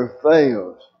never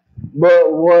fails.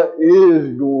 But what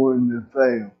is going to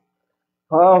fail?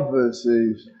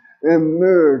 Prophecies and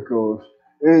miracles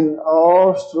and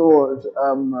all sorts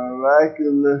of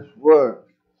miraculous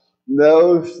works.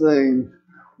 Those things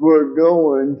were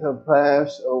going to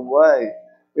pass away.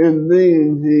 And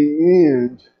then he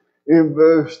ends in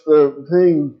verse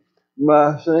 13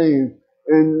 by saying,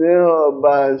 and now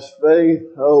abides faith,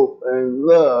 hope, and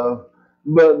love,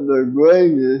 but the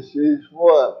greatest is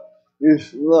what?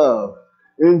 It's love.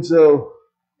 And so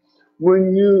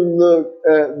when you look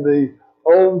at the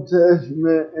Old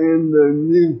Testament and the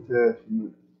New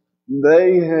Testament,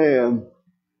 they have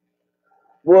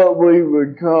what we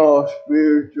would call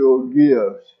spiritual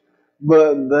gifts,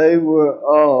 but they were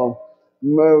all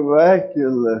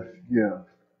miraculous gifts.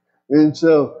 And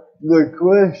so the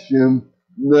question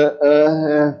that I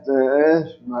have to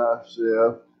ask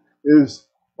myself is,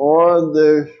 are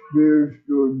there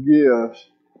spiritual gifts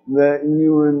that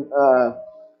you and I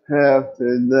have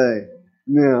today?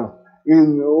 Now,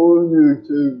 in order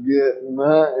to get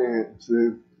my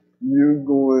answer, you're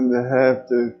going to have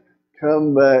to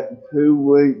come back 2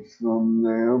 weeks from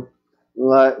now,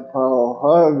 like Paul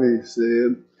Harvey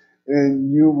said,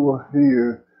 and you will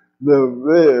hear the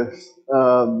rest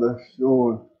of the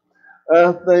story.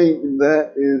 I think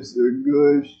that is a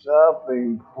good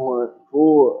stopping point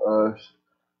for us.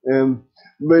 And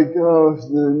because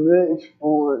the next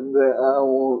point that I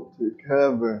want to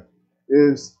cover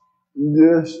is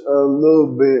just a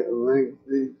little bit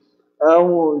lengthy, I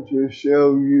want to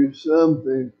show you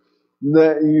something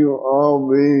that you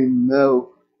already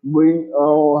know. We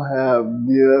all have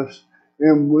gifts,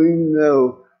 and we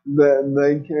know that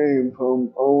they came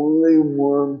from only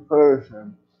one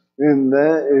person, and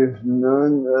that is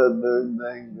none other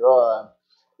than God.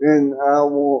 And I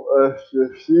want us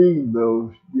to see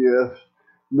those gifts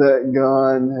that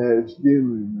God has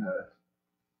given us.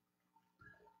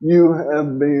 You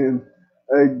have been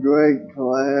a great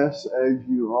class, as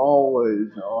you always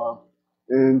are,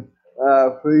 and I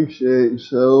appreciate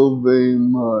so very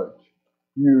much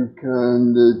your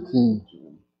kind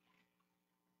attention.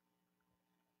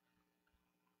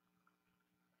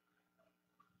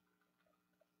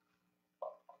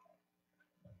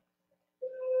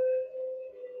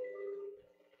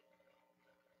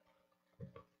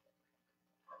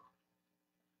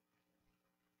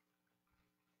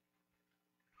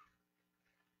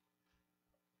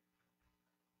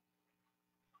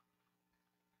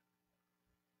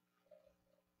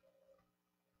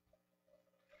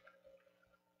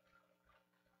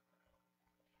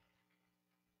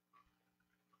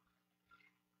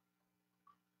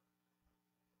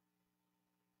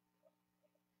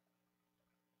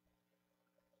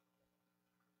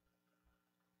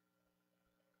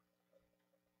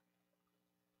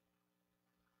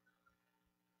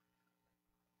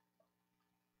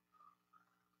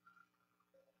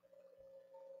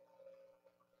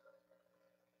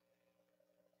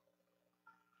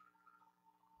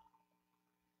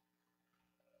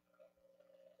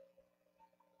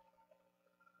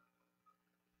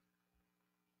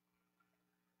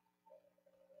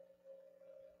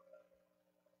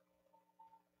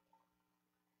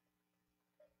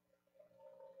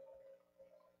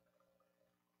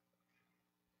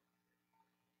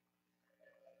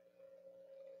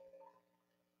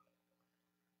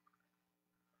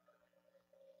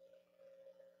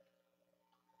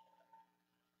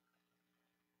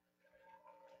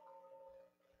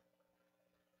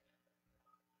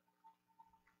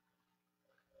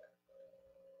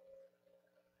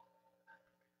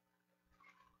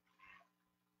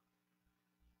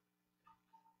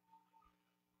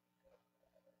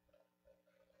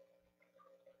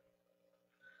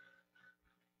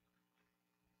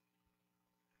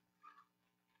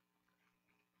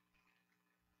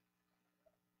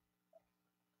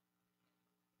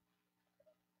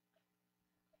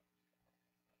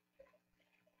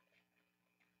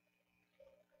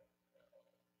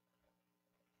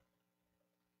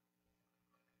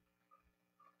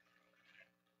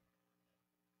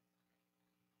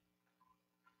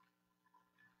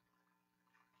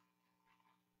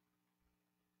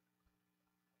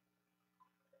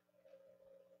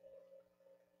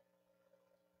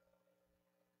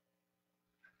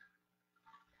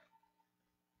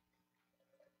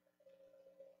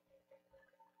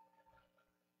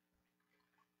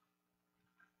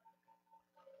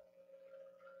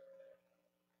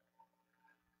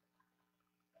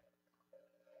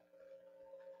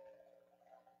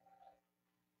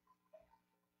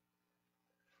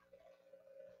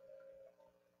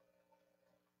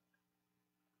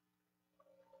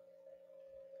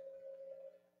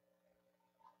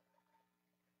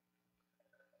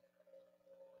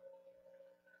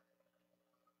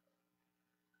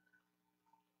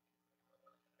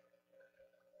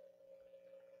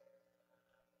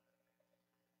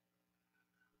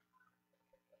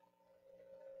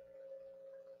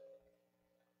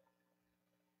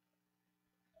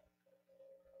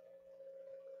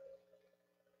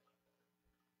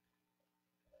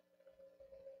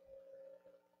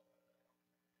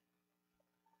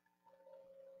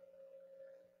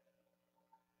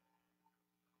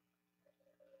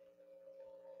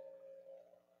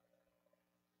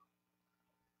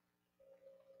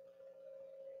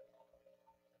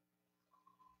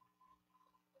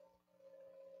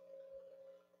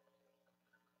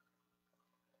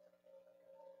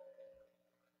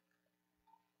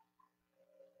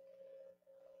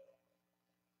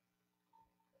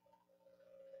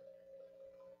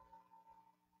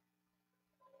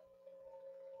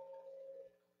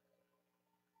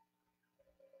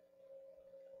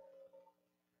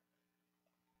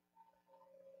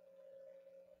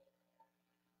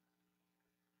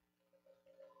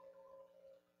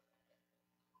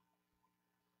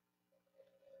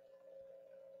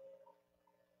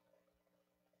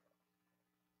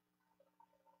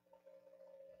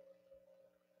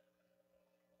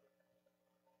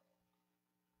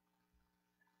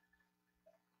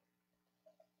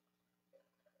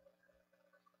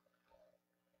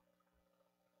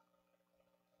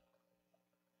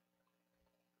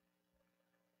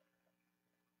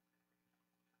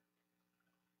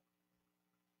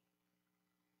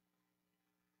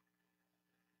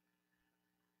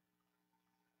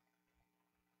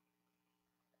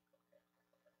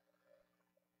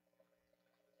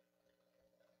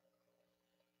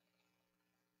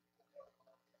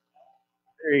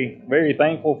 Very, very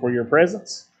thankful for your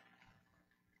presence.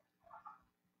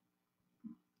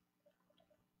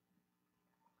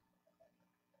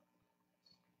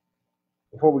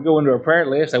 Before we go into our prayer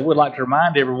list, I would like to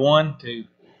remind everyone to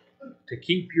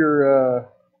keep your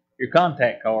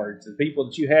contact cards. The people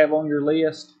that you have on your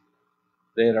list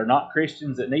that are not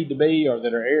Christians that need to be, or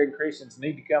that are erring Christians that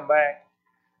need to come back,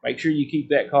 make sure you keep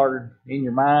that card in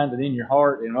your mind and in your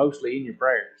heart, and mostly in your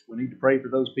prayers. We need to pray for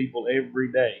those people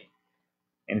every day.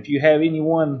 And if you have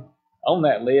anyone on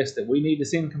that list that we need to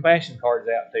send compassion cards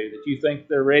out to, that you think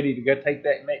they're ready to go take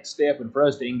that next step and for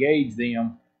us to engage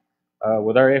them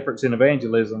with our efforts in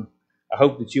evangelism, I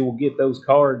hope that you will get those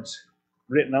cards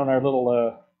written on our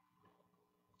little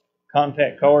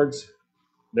contact cards.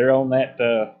 They're on that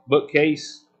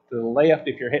bookcase to the left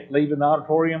if you're leaving the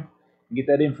auditorium. Get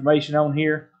that information on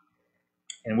here,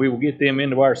 and we will get them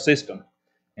into our system.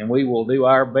 And we will do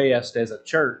our best as a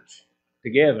church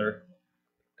together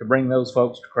to bring those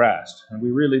folks to Christ. And we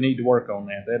really need to work on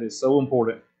that. That is so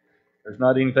important. There's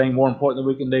not anything more important that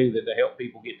we can do than to help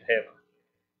people get to heaven.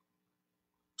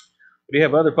 We do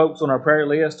have other folks on our prayer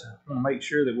list. I want to make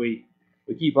sure that we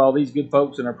keep all these good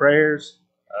folks in our prayers.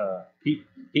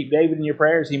 Keep David in your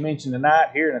prayers. He mentioned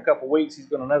tonight, here in a couple of weeks, he's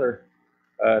going on another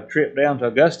trip down to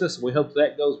Augusta. We hope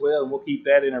that goes well, and we'll keep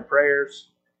that in our prayers.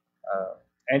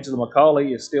 Angela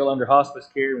McCauley is still under hospice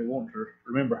care, and we want to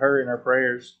remember her in our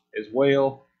prayers as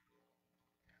well.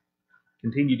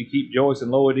 Continue to keep Joyce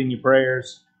and Lloyd in your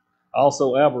prayers.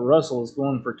 Also, Albert Russell is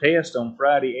going for tests on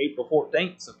Friday, April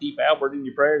 14th, so keep Albert in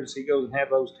your prayers as he goes and have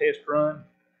those tests run.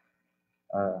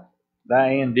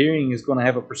 Diane Deering is going to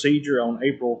have a procedure on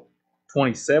April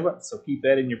 27th, so keep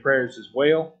that in your prayers as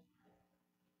well.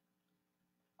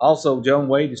 Also, Joan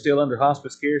Wade is still under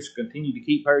hospice care, so continue to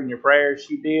keep her in your prayers.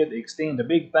 She did extend a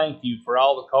big thank you for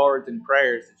all the cards and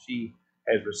prayers that she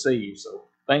has received. So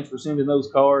thanks for sending those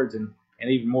cards, and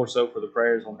even more so for the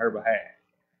prayers on her behalf.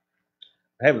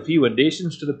 I have a few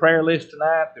additions to the prayer list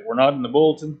tonight that were not in the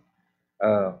bulletin.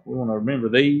 We want to remember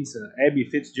these. Abby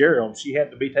Fitzgerald, she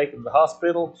had to be taken to the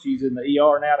hospital. She's in the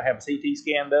ER now to have a CT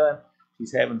scan done.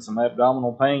 She's having some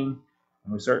abdominal pain,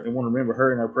 and we certainly want to remember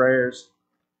her in our prayers.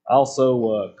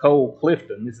 Also, Cole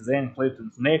Clifton, this is Ann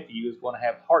Clifton's nephew, is going to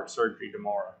have heart surgery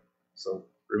tomorrow. So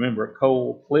remember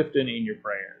Cole Clifton in your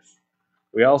prayers.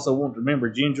 We also want to remember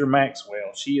Ginger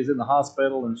Maxwell. She is in the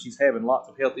hospital, and she's having lots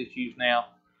of health issues now.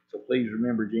 So please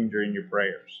remember Ginger in your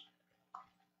prayers.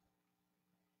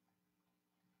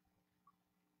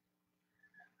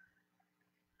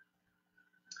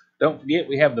 Don't forget,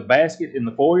 we have the basket in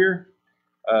the foyer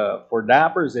for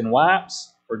diapers and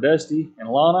wipes for Dusty and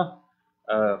Lana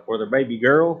for their baby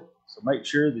girl. So make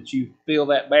sure that you fill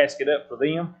that basket up for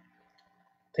them.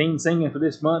 Teen singing for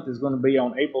this month is going to be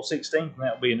on April 16th, and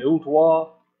that will be in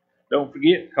Ooltewah. Don't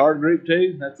forget, card group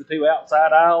 2, that's the 2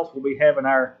 outside aisles. We'll be having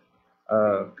our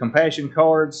compassion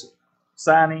cards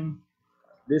signing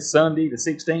this Sunday, the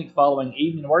 16th, following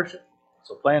evening worship.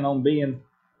 So plan on being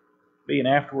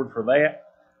afterward for that.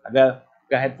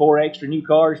 I had 4 extra new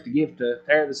cards to give to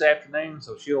Tara this afternoon,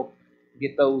 so she'll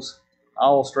get those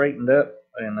all straightened up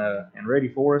and ready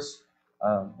for us.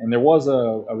 And there was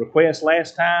a request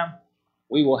last time.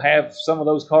 We will have some of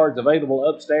those cards available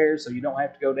upstairs, so you don't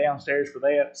have to go downstairs for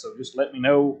that. So just let me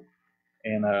know,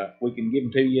 and we can give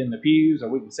them to you in the pews, or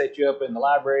we can set you up in the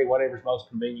library, whatever's most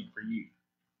convenient for you.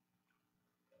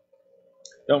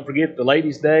 Don't forget the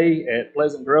Ladies' Day at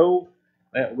Pleasant Grove.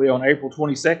 That will be on April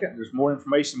 22nd. There's more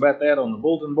information about that on the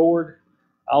bulletin board.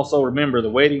 Also remember the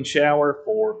wedding shower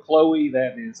for Chloe.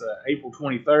 That is April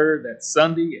 23rd. That's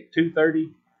Sunday at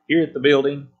 2:30 here at the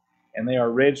building, and they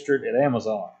are registered at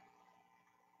Amazon.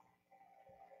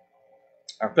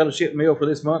 Our fellowship meal for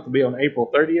this month will be on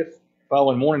April 30th,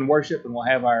 following morning worship, and we'll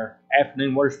have our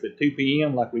afternoon worship at 2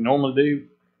 p.m. like we normally do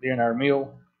during our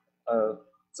meal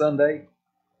Sunday.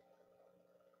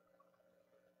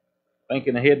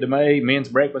 Thinking ahead to May, men's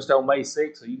breakfast on May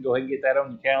 6th, so you can go ahead and get that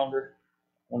on your calendar.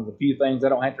 One of the few things I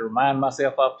don't have to remind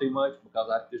myself of too much because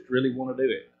I just really want to do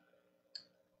it.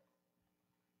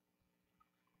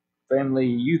 Family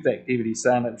youth activities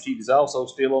sign-up sheet is also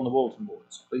still on the bulletin board,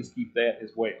 so please keep that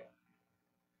as well.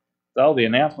 That's all the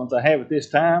announcements I have at this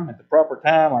time. At the proper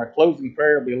time, our closing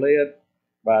prayer will be led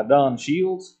by Don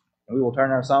Shields, and we will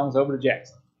turn our songs over to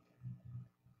Jackson.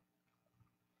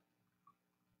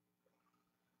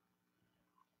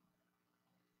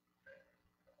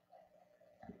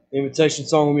 The invitation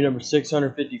song will be number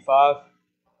 655.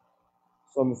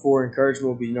 Song before encouragement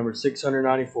will be number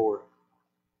 694.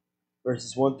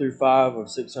 Verses 1 through 5 of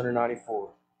 694.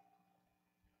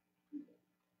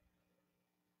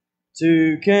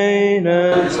 To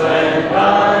Canaan's land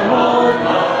I'm on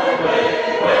my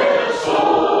way.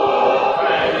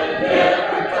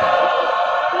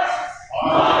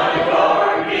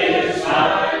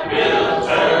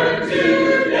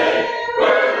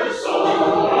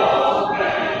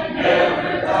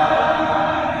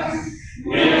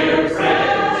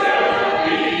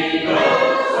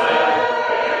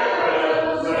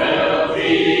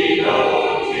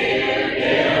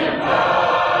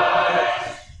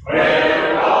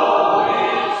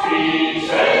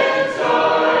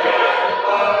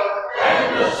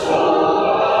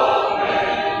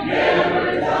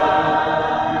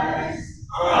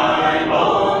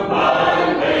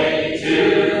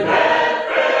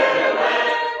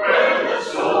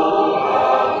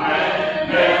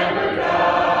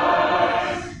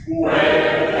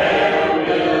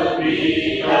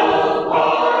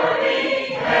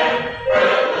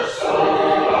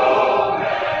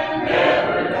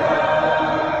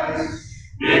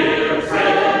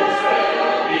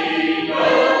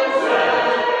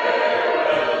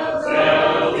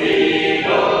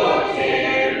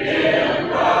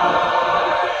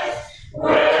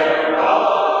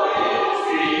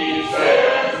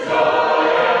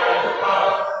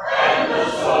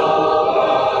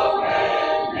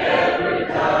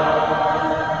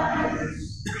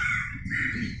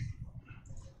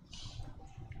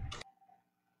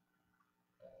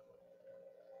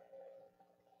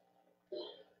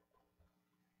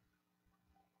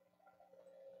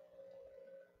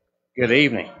 Good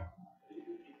evening.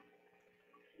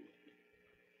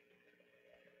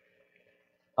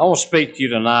 I want to speak to you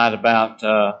tonight about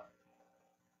the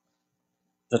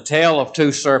tale of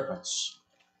two serpents.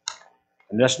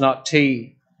 And that's not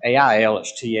T-A-I-L,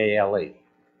 it's T-A-L-E.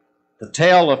 The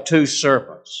tale of two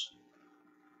serpents.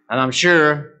 And I'm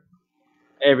sure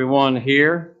everyone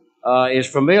here is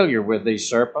familiar with these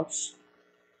serpents.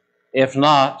 If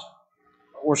not,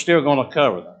 we're still going to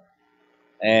cover them.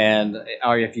 And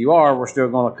or if you are, we're still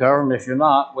going to cover them. If you're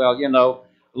not, well,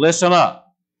 listen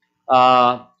up.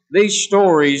 These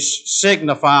stories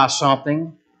signify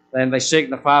something, and they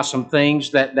signify some things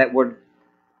that would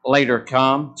later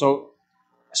come. So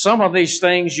some of these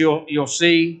things you'll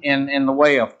see in the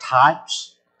way of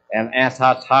types and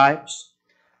antitypes,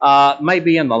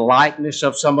 maybe in the likeness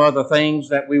of some other things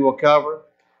that we will cover.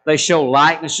 They show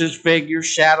likenesses, figures,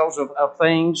 shadows of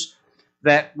things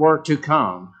that were to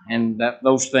come, and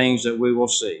those things that we will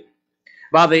see.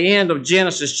 By the end of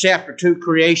Genesis chapter 2,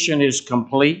 creation is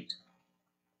complete.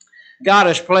 God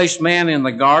has placed man in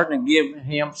the garden and given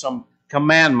him some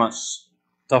commandments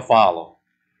to follow.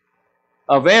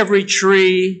 Of every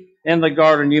tree in the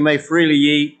garden you may freely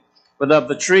eat, but of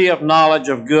the tree of knowledge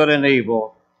of good and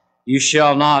evil you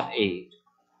shall not eat.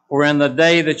 For in the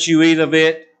day that you eat of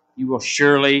it, you will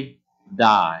surely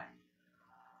die.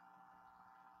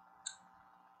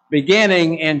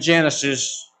 Beginning in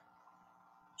Genesis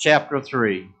chapter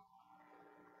 3,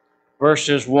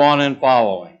 verses 1 and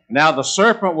following. Now the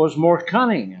serpent was more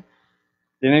cunning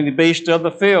than any beast of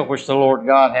the field which the Lord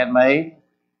God had made.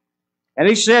 And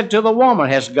he said to the woman,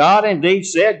 Has God indeed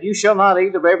said, You shall not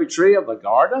eat of every tree of the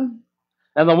garden?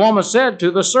 And the woman said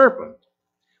to the serpent,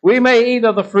 We may eat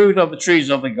of the fruit of the trees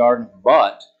of the garden,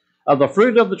 but of the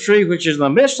fruit of the tree which is in the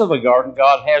midst of the garden,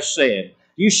 God has said,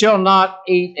 You shall not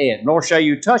eat it, nor shall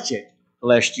you touch it,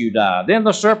 lest you die. Then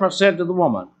the serpent said to the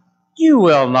woman, You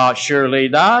will not surely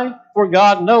die, for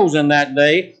God knows in that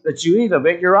day that you eat of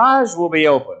it, your eyes will be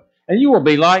opened, and you will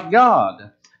be like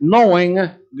God, knowing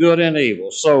good and evil.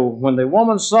 So when the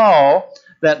woman saw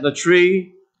that the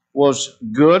tree was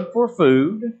good for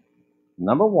food,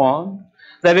 number one,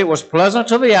 that it was pleasant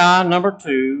to the eye, number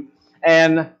two,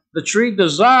 and the tree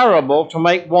desirable to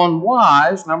make one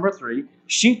wise, number three,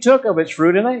 she took of its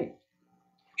fruit and ate.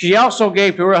 She also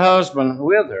gave to her husband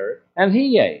with her, and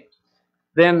he ate.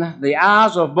 Then the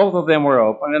eyes of both of them were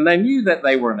open, and they knew that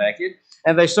they were naked,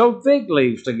 and they sewed fig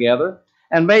leaves together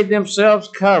and made themselves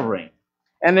covering.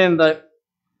 And then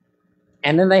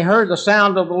they heard the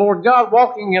sound of the Lord God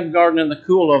walking in the garden in the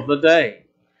cool of the day.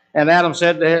 And Adam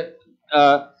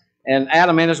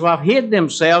and his wife hid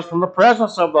themselves from the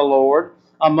presence of the Lord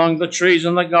among the trees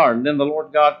in the garden. Then the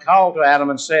Lord God called to Adam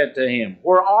and said to him,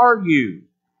 Where are you?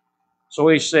 So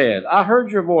he said, I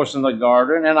heard your voice in the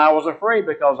garden, and I was afraid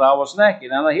because I was naked,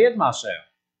 and I hid myself.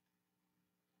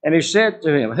 And he said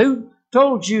to him, Who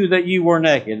told you that you were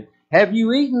naked? Have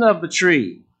you eaten of the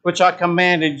tree which I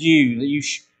commanded you that you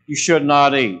should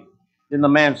not eat? Then the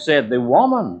man said, The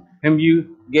woman whom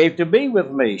you gave to be with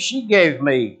me, she gave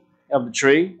me of the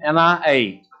tree, and I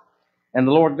ate. And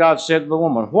the Lord God said to the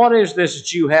woman, What is this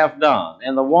that you have done?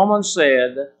 And the woman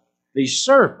said, The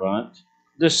serpent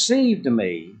deceived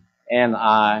me, and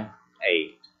I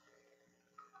ate.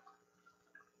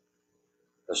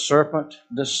 The serpent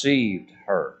deceived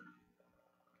her.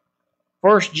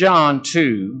 1 John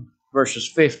 2, verses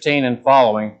 15 and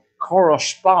following,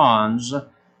 corresponds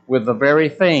with the very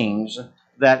things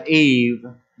that Eve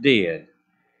did.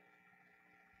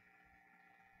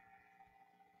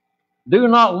 Do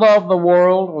not love the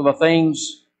world or the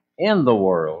things in the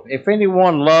world. If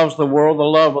anyone loves the world, the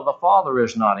love of the Father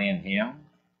is not in him.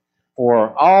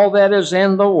 For all that is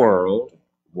in the world,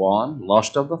 1,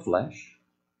 lust of the flesh,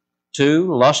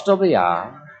 2, lust of the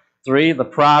eye, 3, the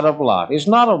pride of life, is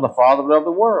not of the Father, but of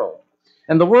the world.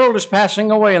 And the world is passing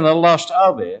away in the lust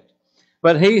of it,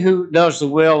 but he who does the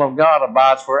will of God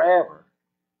abides forever.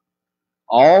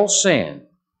 All sin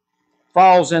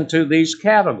falls into these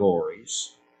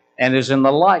categories and is in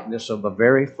the likeness of the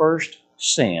very first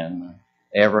sin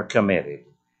ever committed.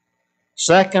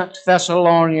 2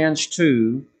 Thessalonians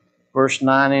 2, verse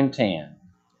 9 and 10.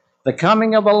 The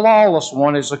coming of the lawless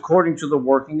one is according to the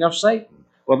working of Satan,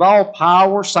 with all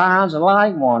power, signs, and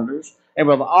lying wonders, and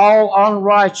with all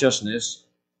unrighteous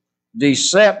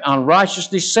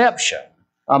deception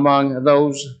among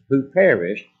those who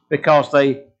perish, because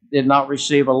they did not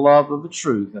receive a love of the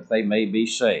truth, that they may be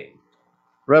saved.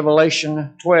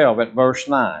 Revelation 12 at verse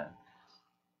 9.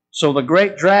 So the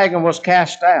great dragon was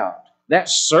cast out, that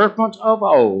serpent of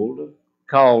old,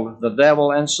 called the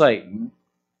devil and Satan,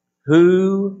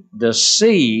 who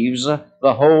deceives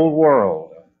the whole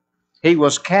world. He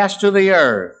was cast to the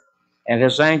earth, and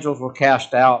his angels were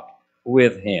cast out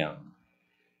with him.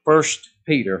 1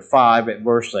 Peter 5 at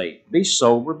verse 8. Be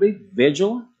sober, be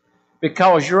vigilant,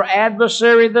 because your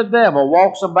adversary the devil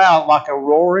walks about like a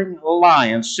roaring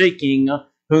lion, seeking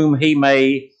whom he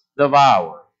may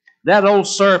devour. That old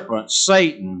serpent,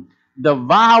 Satan,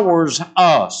 devours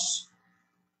us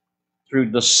through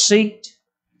deceit,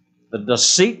 the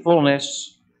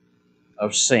deceitfulness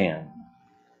of sin.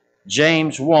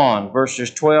 James 1,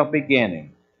 verses 12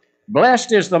 beginning.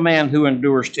 Blessed is the man who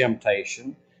endures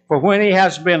temptation, for when he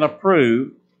has been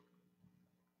approved,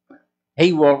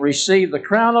 he will receive the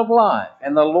crown of life,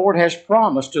 and the Lord has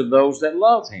promised to those that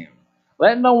love him.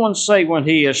 Let no one say when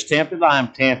he is tempted, I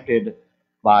am tempted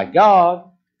by God,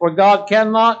 for God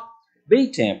cannot be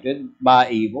tempted by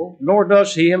evil, nor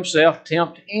does he himself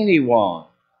tempt anyone.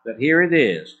 But here it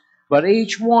is. But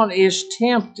each one is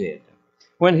tempted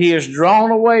when he is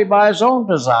drawn away by his own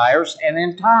desires and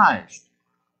enticed.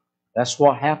 That's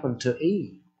what happened to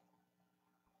Eve.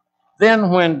 Then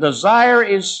when desire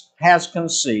has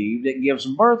conceived, it gives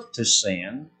birth to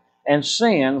sin, and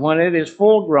sin, when it is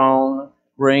full grown,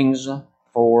 brings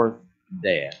forth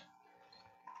death.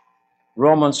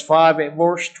 Romans 5 at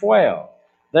verse 12.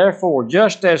 Therefore,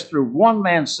 just as through one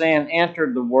man's sin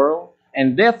entered the world,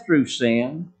 and death through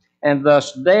sin, and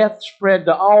thus death spread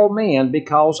to all men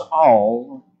because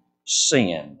all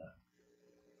sinned.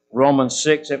 Romans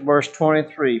 6 at verse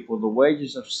 23. For the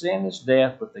wages of sin is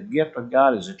death, but the gift of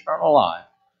God is eternal life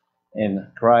in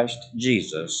Christ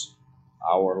Jesus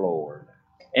our Lord.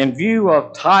 In view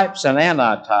of types and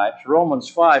antitypes, Romans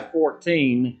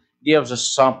 5:14 gives us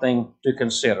something to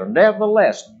consider.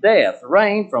 Nevertheless, death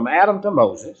reigned from Adam to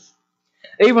Moses,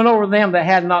 even over them that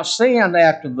had not sinned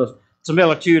after the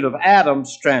similitude of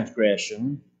Adam's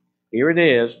transgression. Here it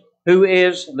is, who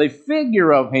is the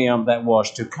figure of him that was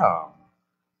to come.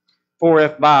 For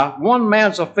if by one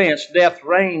man's offense death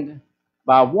reigned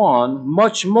by one,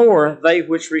 much more they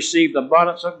which received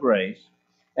abundance of grace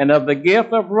and of the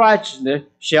gift of righteousness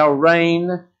shall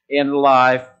reign in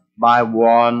life by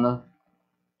one,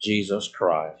 Jesus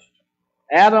Christ.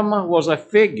 Adam was a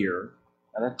figure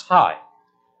and a type.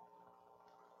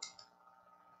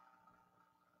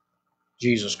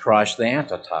 Jesus Christ, the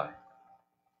antitype.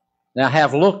 Now,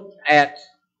 have looked at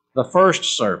the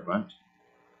first serpent,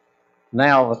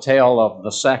 now the tale of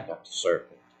the second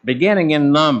serpent. Beginning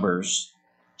in Numbers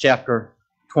chapter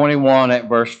 21 at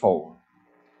verse 4.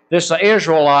 The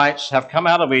Israelites have come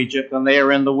out of Egypt and they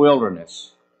are in the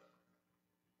wilderness.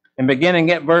 And beginning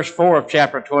at verse 4 of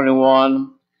chapter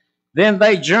 21, then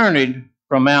they journeyed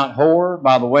from Mount Hor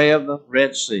by the way of the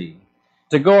Red Sea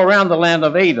to go around the land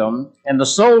of Edom, and the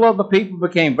soul of the people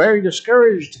became very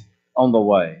discouraged on the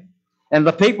way. And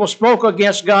the people spoke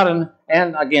against God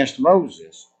and against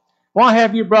Moses. Why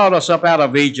have you brought us up out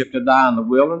of Egypt to die in the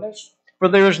wilderness? For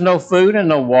there is no food and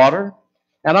no water,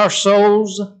 and our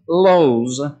souls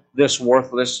loathe this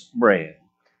worthless bread.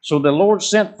 So the Lord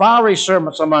sent fiery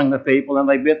serpents among the people, and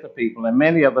they bit the people, and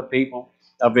many of the people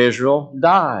of Israel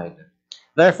died.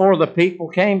 Therefore the people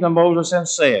came to Moses and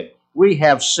said, we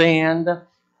have sinned,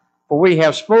 for we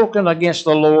have spoken against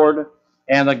the Lord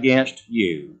and against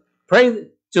you. Pray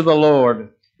to the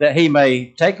Lord that he may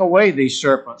take away these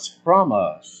serpents from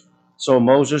us. So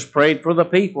Moses prayed for the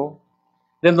people.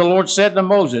 Then the Lord said to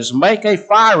Moses, make a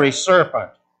fiery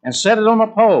serpent and set it on a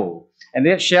pole, and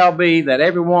it shall be that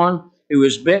everyone who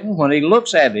is bitten, when he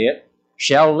looks at it,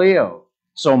 shall live.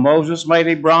 So Moses made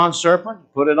a bronze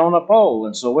serpent, put it on a pole,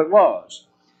 and so it was.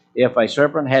 If a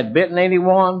serpent had bitten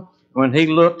anyone, when he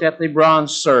looked at the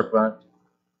bronze serpent,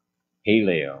 he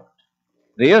lived.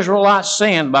 The Israelites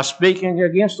sinned by speaking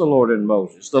against the Lord and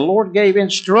Moses. The Lord gave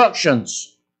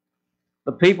instructions.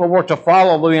 The people were to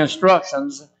follow the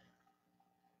instructions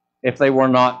if they were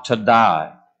not to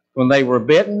die. When they were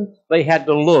bitten, they had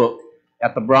to look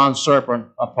at the bronze serpent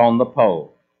upon the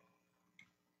pole.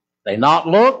 They not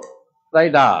looked, they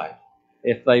died.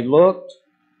 If they looked,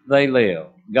 they lived.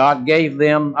 God gave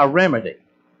them a remedy,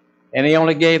 and He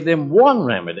only gave them one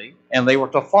remedy, and they were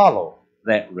to follow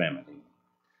that remedy.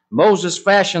 Moses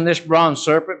fashioned this bronze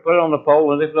serpent, put it on the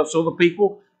pole, and lifted it up so the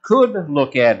people could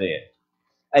look at it.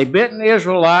 A bitten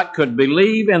Israelite could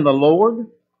believe in the Lord.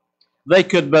 They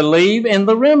could believe in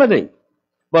the remedy.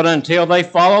 But until they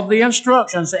followed the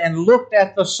instructions and looked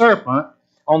at the serpent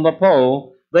on the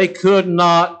pole, they could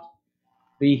not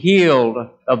be healed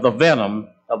of the venom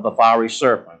of the fiery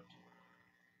serpent.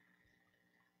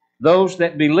 Those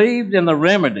that believed in the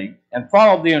remedy and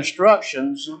followed the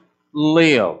instructions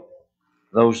lived.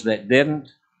 Those that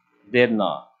didn't, did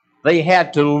not. They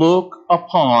had to look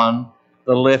upon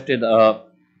the lifted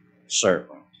up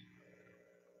serpent.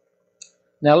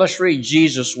 Now let's read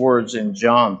Jesus' words in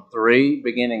John 3,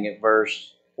 beginning at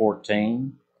verse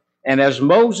 14. And as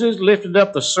Moses lifted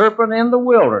up the serpent in the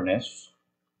wilderness,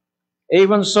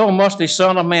 even so must the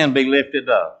Son of Man be lifted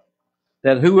up,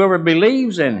 that whoever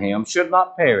believes in him should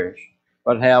not perish,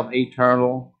 but have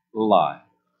eternal life.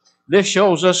 This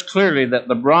shows us clearly that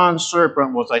the bronze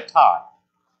serpent was a type,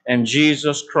 and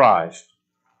Jesus Christ,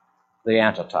 the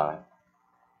antitype.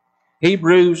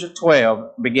 Hebrews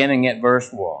 12, beginning at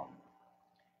verse 1.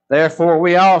 Therefore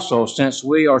we also, since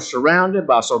we are surrounded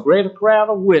by so great a crowd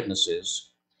of witnesses,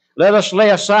 let us lay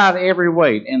aside every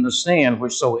weight and the sin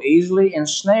which so easily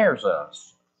ensnares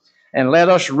us, and let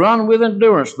us run with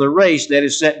endurance the race that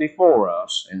is set before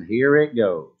us. And here it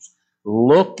goes.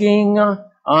 Looking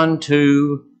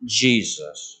unto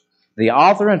Jesus, the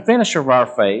author and finisher of our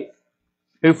faith,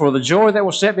 who for the joy that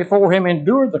was set before him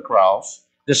endured the cross,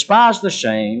 despised the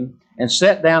shame, and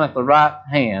sat down at the right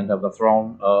hand of the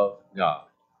throne of God.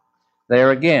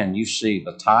 There again you see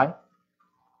the type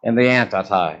and the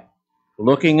antitype.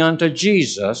 Looking unto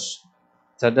Jesus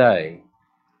today.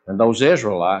 And those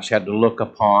Israelites had to look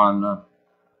upon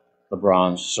the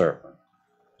bronze serpent.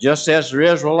 Just as the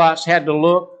Israelites had to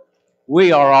look,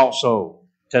 we are also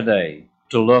today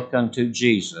to look unto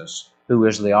Jesus, who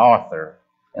is the author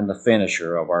and the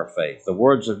finisher of our faith. The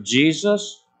words of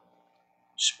Jesus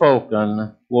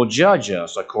spoken will judge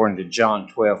us, according to John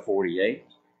 12:48.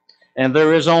 And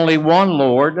there is only one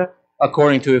Lord,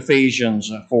 according to Ephesians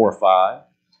 4:5.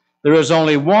 There is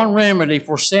only one remedy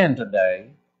for sin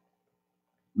today.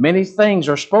 Many things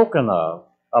are spoken of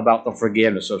about the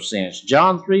forgiveness of sins.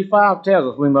 John 3:5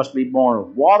 tells us we must be born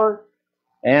of water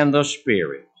and the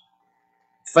Spirit.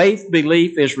 Faith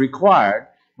belief is required,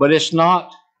 but it's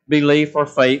not belief or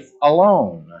faith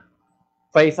alone.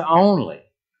 Faith only.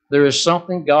 There is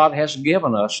something God has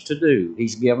given us to do.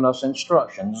 He's given us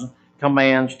instructions,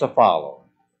 commands to follow.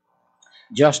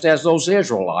 Just as those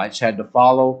Israelites had to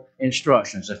follow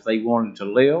instructions if they wanted to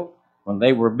live when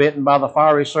they were bitten by the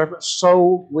fiery serpent,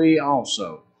 so we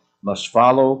also must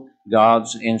follow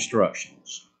God's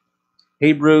instructions.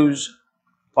 Hebrews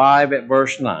 5 at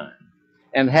verse 9.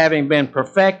 And having been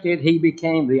perfected, he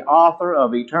became the author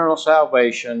of eternal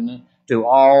salvation to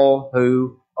all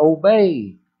who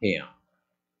obey him.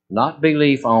 Not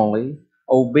belief only,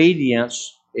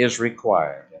 obedience is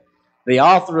required. The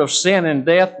author of sin and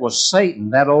death was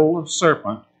Satan, that old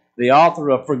serpent. The author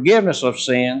of forgiveness of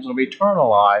sins, of eternal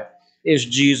life, is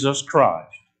Jesus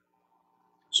Christ.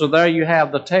 So there you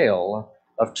have the tale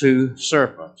of two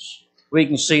serpents. We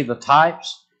can see the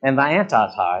types and the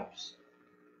antitypes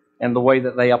and the way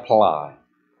that they apply.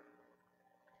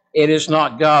 It is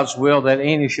not God's will that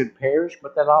any should perish,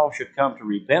 but that all should come to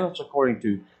repentance, according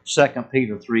to 2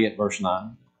 Peter 3 at verse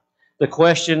 9. The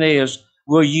question is,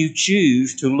 will you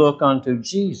choose to look unto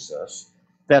Jesus,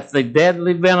 that the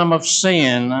deadly venom of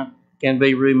sin can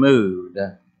be removed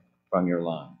from your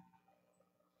life?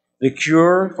 The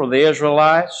cure for the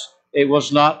Israelites, it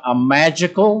was not a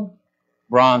magical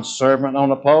bronze serpent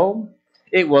on a pole.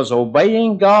 It was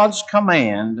obeying God's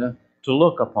command to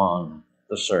look upon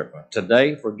the serpent.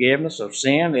 Today, forgiveness of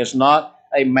sin is not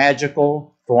a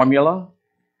magical formula.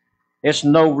 It's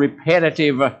no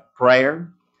repetitive prayer.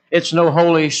 It's no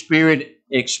Holy Spirit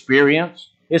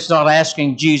experience. It's not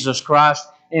asking Jesus Christ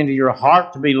into your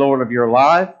heart to be Lord of your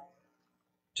life.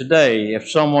 Today, if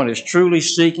someone is truly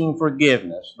seeking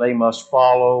forgiveness, they must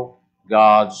follow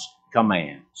God's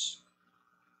commands.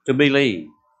 To believe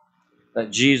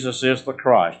that Jesus is the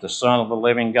Christ, the Son of the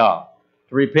living God.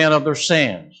 To repent of their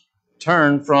sins.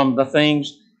 Turn from the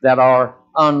things that are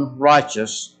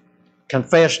unrighteous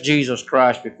confess Jesus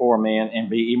Christ before men, and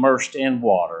be immersed in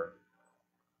water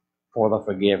for the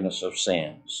forgiveness of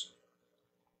sins.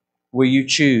 Will you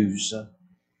choose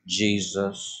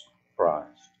Jesus Christ?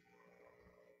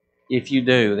 If you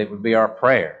do, that would be our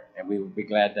prayer, and we would be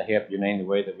glad to help you in any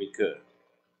way that we could.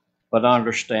 But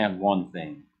understand one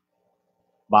thing.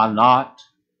 By not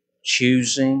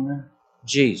choosing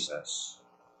Jesus,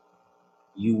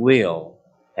 you will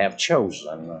have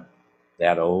chosen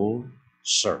that old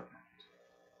serpent.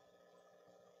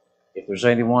 If there's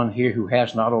anyone here who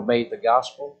has not obeyed the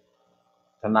gospel,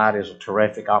 tonight is a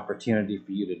terrific opportunity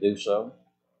for you to do so.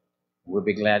 We'll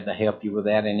be glad to help you with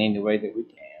that in any way that we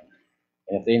can.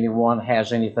 And if anyone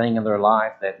has anything in their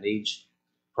life that needs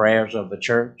prayers of the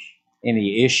church,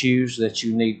 any issues that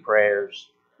you need prayers,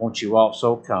 won't you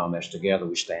also come as together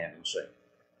we stand and sing.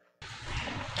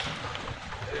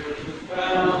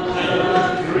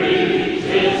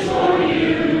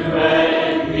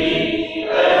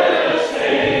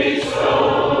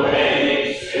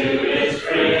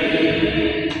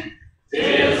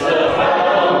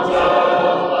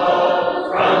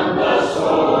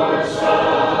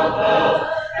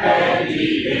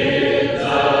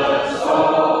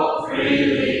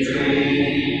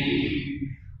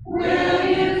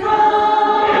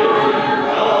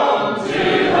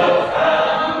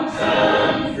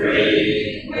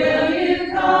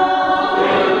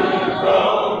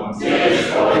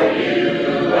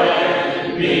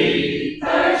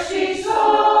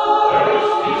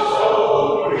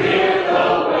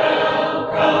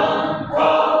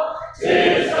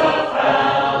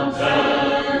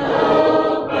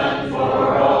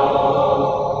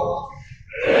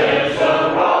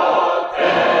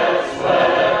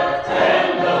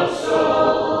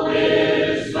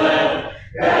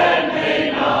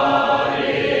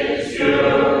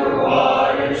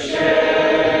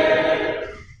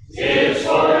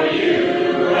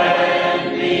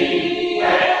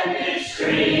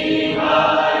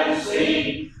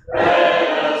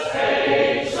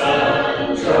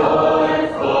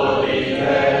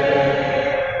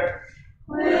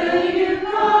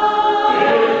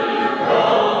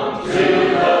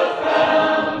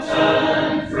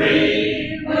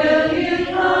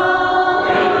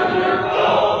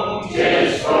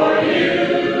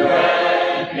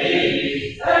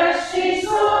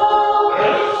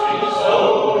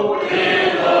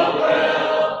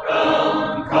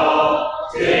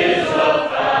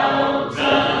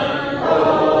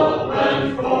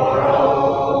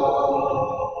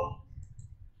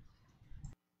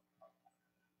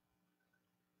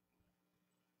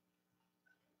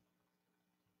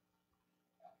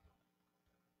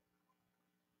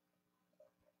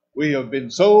 We have been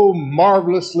so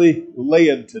marvelously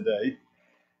led today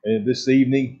and this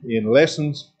evening in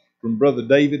lessons from Brother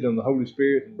David on the Holy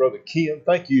Spirit and Brother Ken.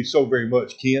 Thank you so very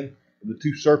much, Ken. For the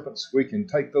two serpents, we can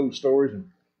take those stories and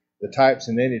the types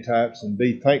and antitypes and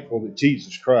be thankful that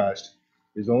Jesus Christ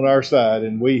is on our side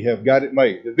and we have got it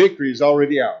made. The victory is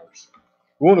already ours.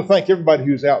 We want to thank everybody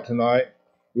who's out tonight.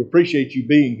 We appreciate you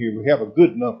being here. We have a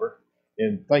good number,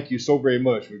 and thank you so very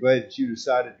much. We're glad that you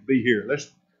decided to be here. Let's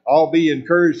all be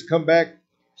encouraged to come back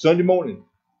Sunday morning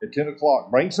at 10 o'clock.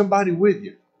 Bring somebody with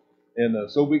you, and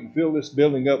so we can fill this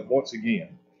building up once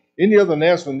again. Any other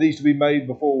announcement needs to be made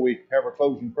before we have our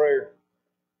closing prayer?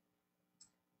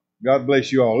 God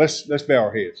bless you all. Let's bow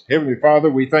our heads. Heavenly Father,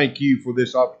 we thank you for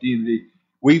this opportunity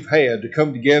we've had to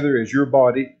come together as your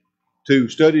body to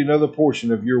study another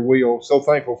portion of your will. So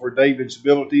thankful for David's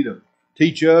ability to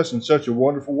teach us in such a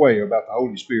wonderful way about the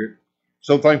Holy Spirit.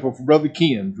 So thankful for Brother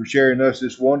Ken for sharing us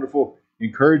this wonderful,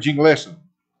 encouraging lesson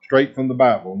straight from the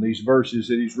Bible and these verses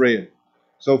that he's read.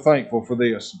 So thankful for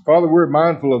this. Father, we're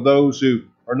mindful of those who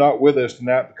are not with us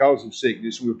tonight because of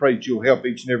sickness. We pray that you'll help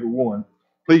each and every one.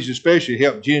 Please especially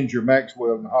help Ginger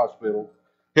Maxwell in the hospital.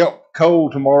 Help Cole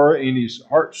tomorrow in his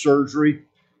heart surgery.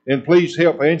 And please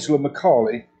help Angela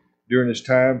McCauley during this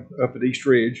time up at East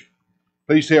Ridge.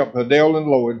 Please help Adele and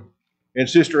Lloyd and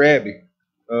Sister Abby.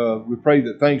 We pray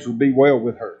that things will be well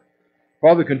with her.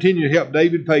 Father, continue to help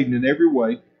David Payton in every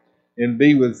way and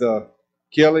be with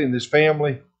Kelly and his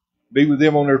family. Be with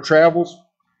them on their travels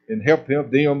and help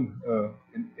them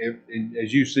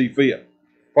as you see fit.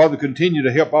 Father, continue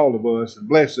to help all of us and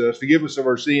bless us. Forgive us of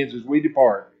our sins as we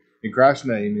depart. In Christ's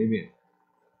name, amen.